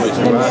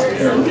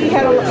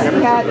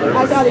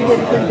 I thought he did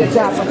a pretty good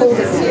job of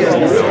holding it.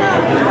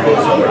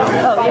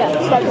 Oh yeah,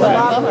 it's like the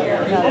bottom. I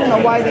don't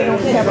know why they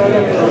don't have a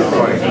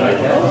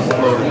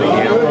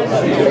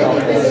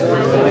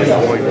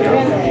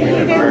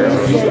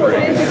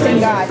interesting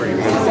guy. He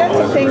said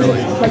some things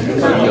like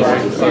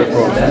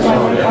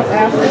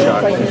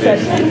like he said,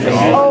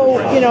 oh,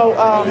 you know,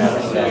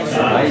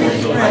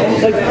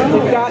 the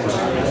gut.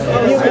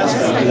 And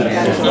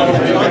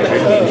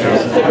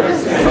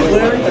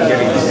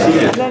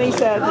then he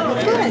said,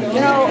 you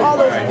know, all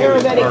those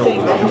Ayurvedic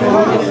things,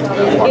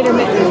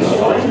 intermittent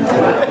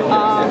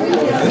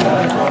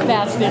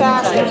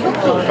fasting,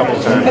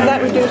 and that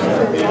reduces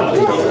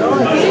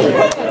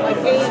like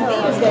A and B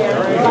is there.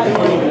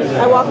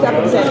 I walked up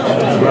and said,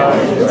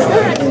 is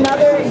there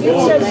another, you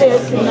said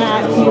this and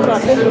that, and you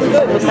thought this was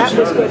good, but that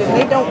was good, and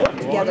they don't work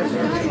together.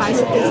 I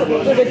said,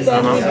 could it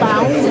then be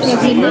bound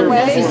in a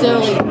way?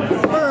 Necessarily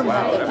firm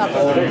up the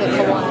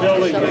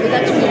Kiwanis stuff, but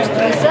that's what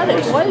I said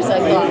it twice, I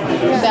thought.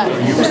 That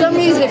for some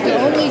reason, if you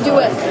only do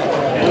it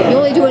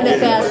in a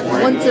fast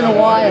once in a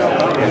while,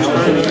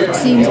 it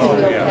seems to be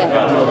okay.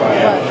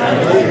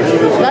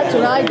 But that's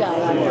what I got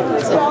out of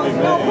it. So. Well,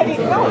 no, but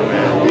no.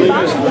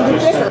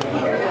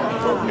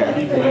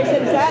 I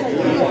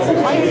said,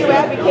 why are you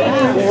advocating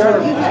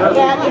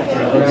that if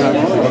it's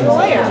a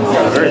layer?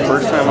 The very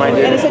first time I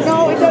did and he said,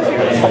 no, it doesn't. I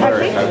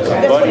think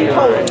that's what he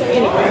told me.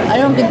 Anyway. I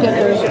don't think that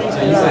there's...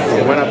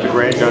 We went up to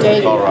Grand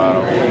Junction,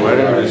 Colorado. To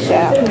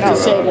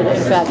save it,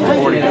 in fact.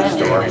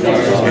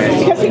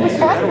 Because he was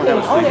talking to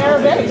them, oh, the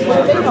Arabics, what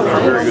do they know?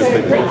 Very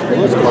good. It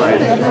was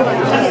mine.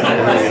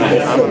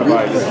 I'm going to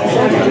buy this. I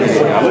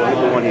looked at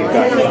the one he got.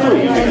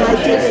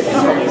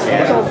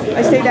 So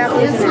I stayed out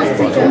with him.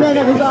 And then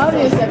it was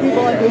obvious that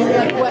people like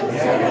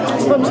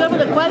from some of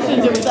the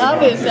questions, it was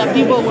obvious that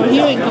people were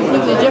hearing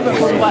completely different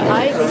from what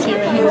I was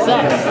hearing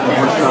himself.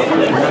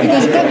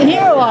 Because you couldn't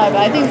hear a lot of it.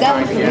 I think that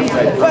was the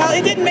reason. Well,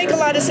 it didn't make a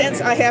lot of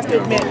sense, I have to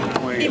admit,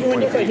 even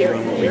when you could hear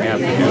it.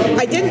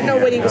 I didn't know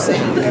what he was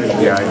saying.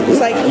 It's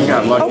like,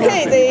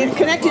 okay, they've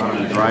connected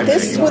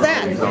this with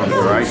that.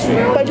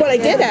 But what I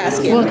did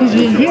ask him... Well, because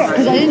you didn't hear it.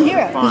 Because I didn't hear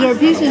it. Because there were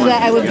pieces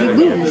that I would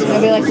lose.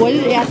 I'd be like, what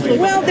did it actually...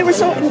 Well, there were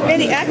so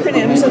many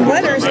acronyms and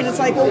letters, and it's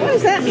like, well, what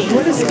does that mean?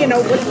 What is, you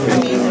know, what, I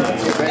mean...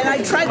 And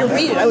I tried to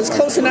read it. I was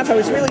close enough. I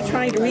was really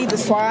trying to read the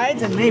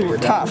slides, and they were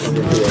tough.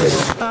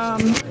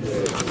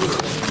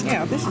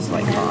 Yeah, this is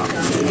like...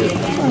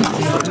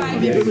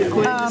 Have you been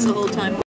recording this the whole time?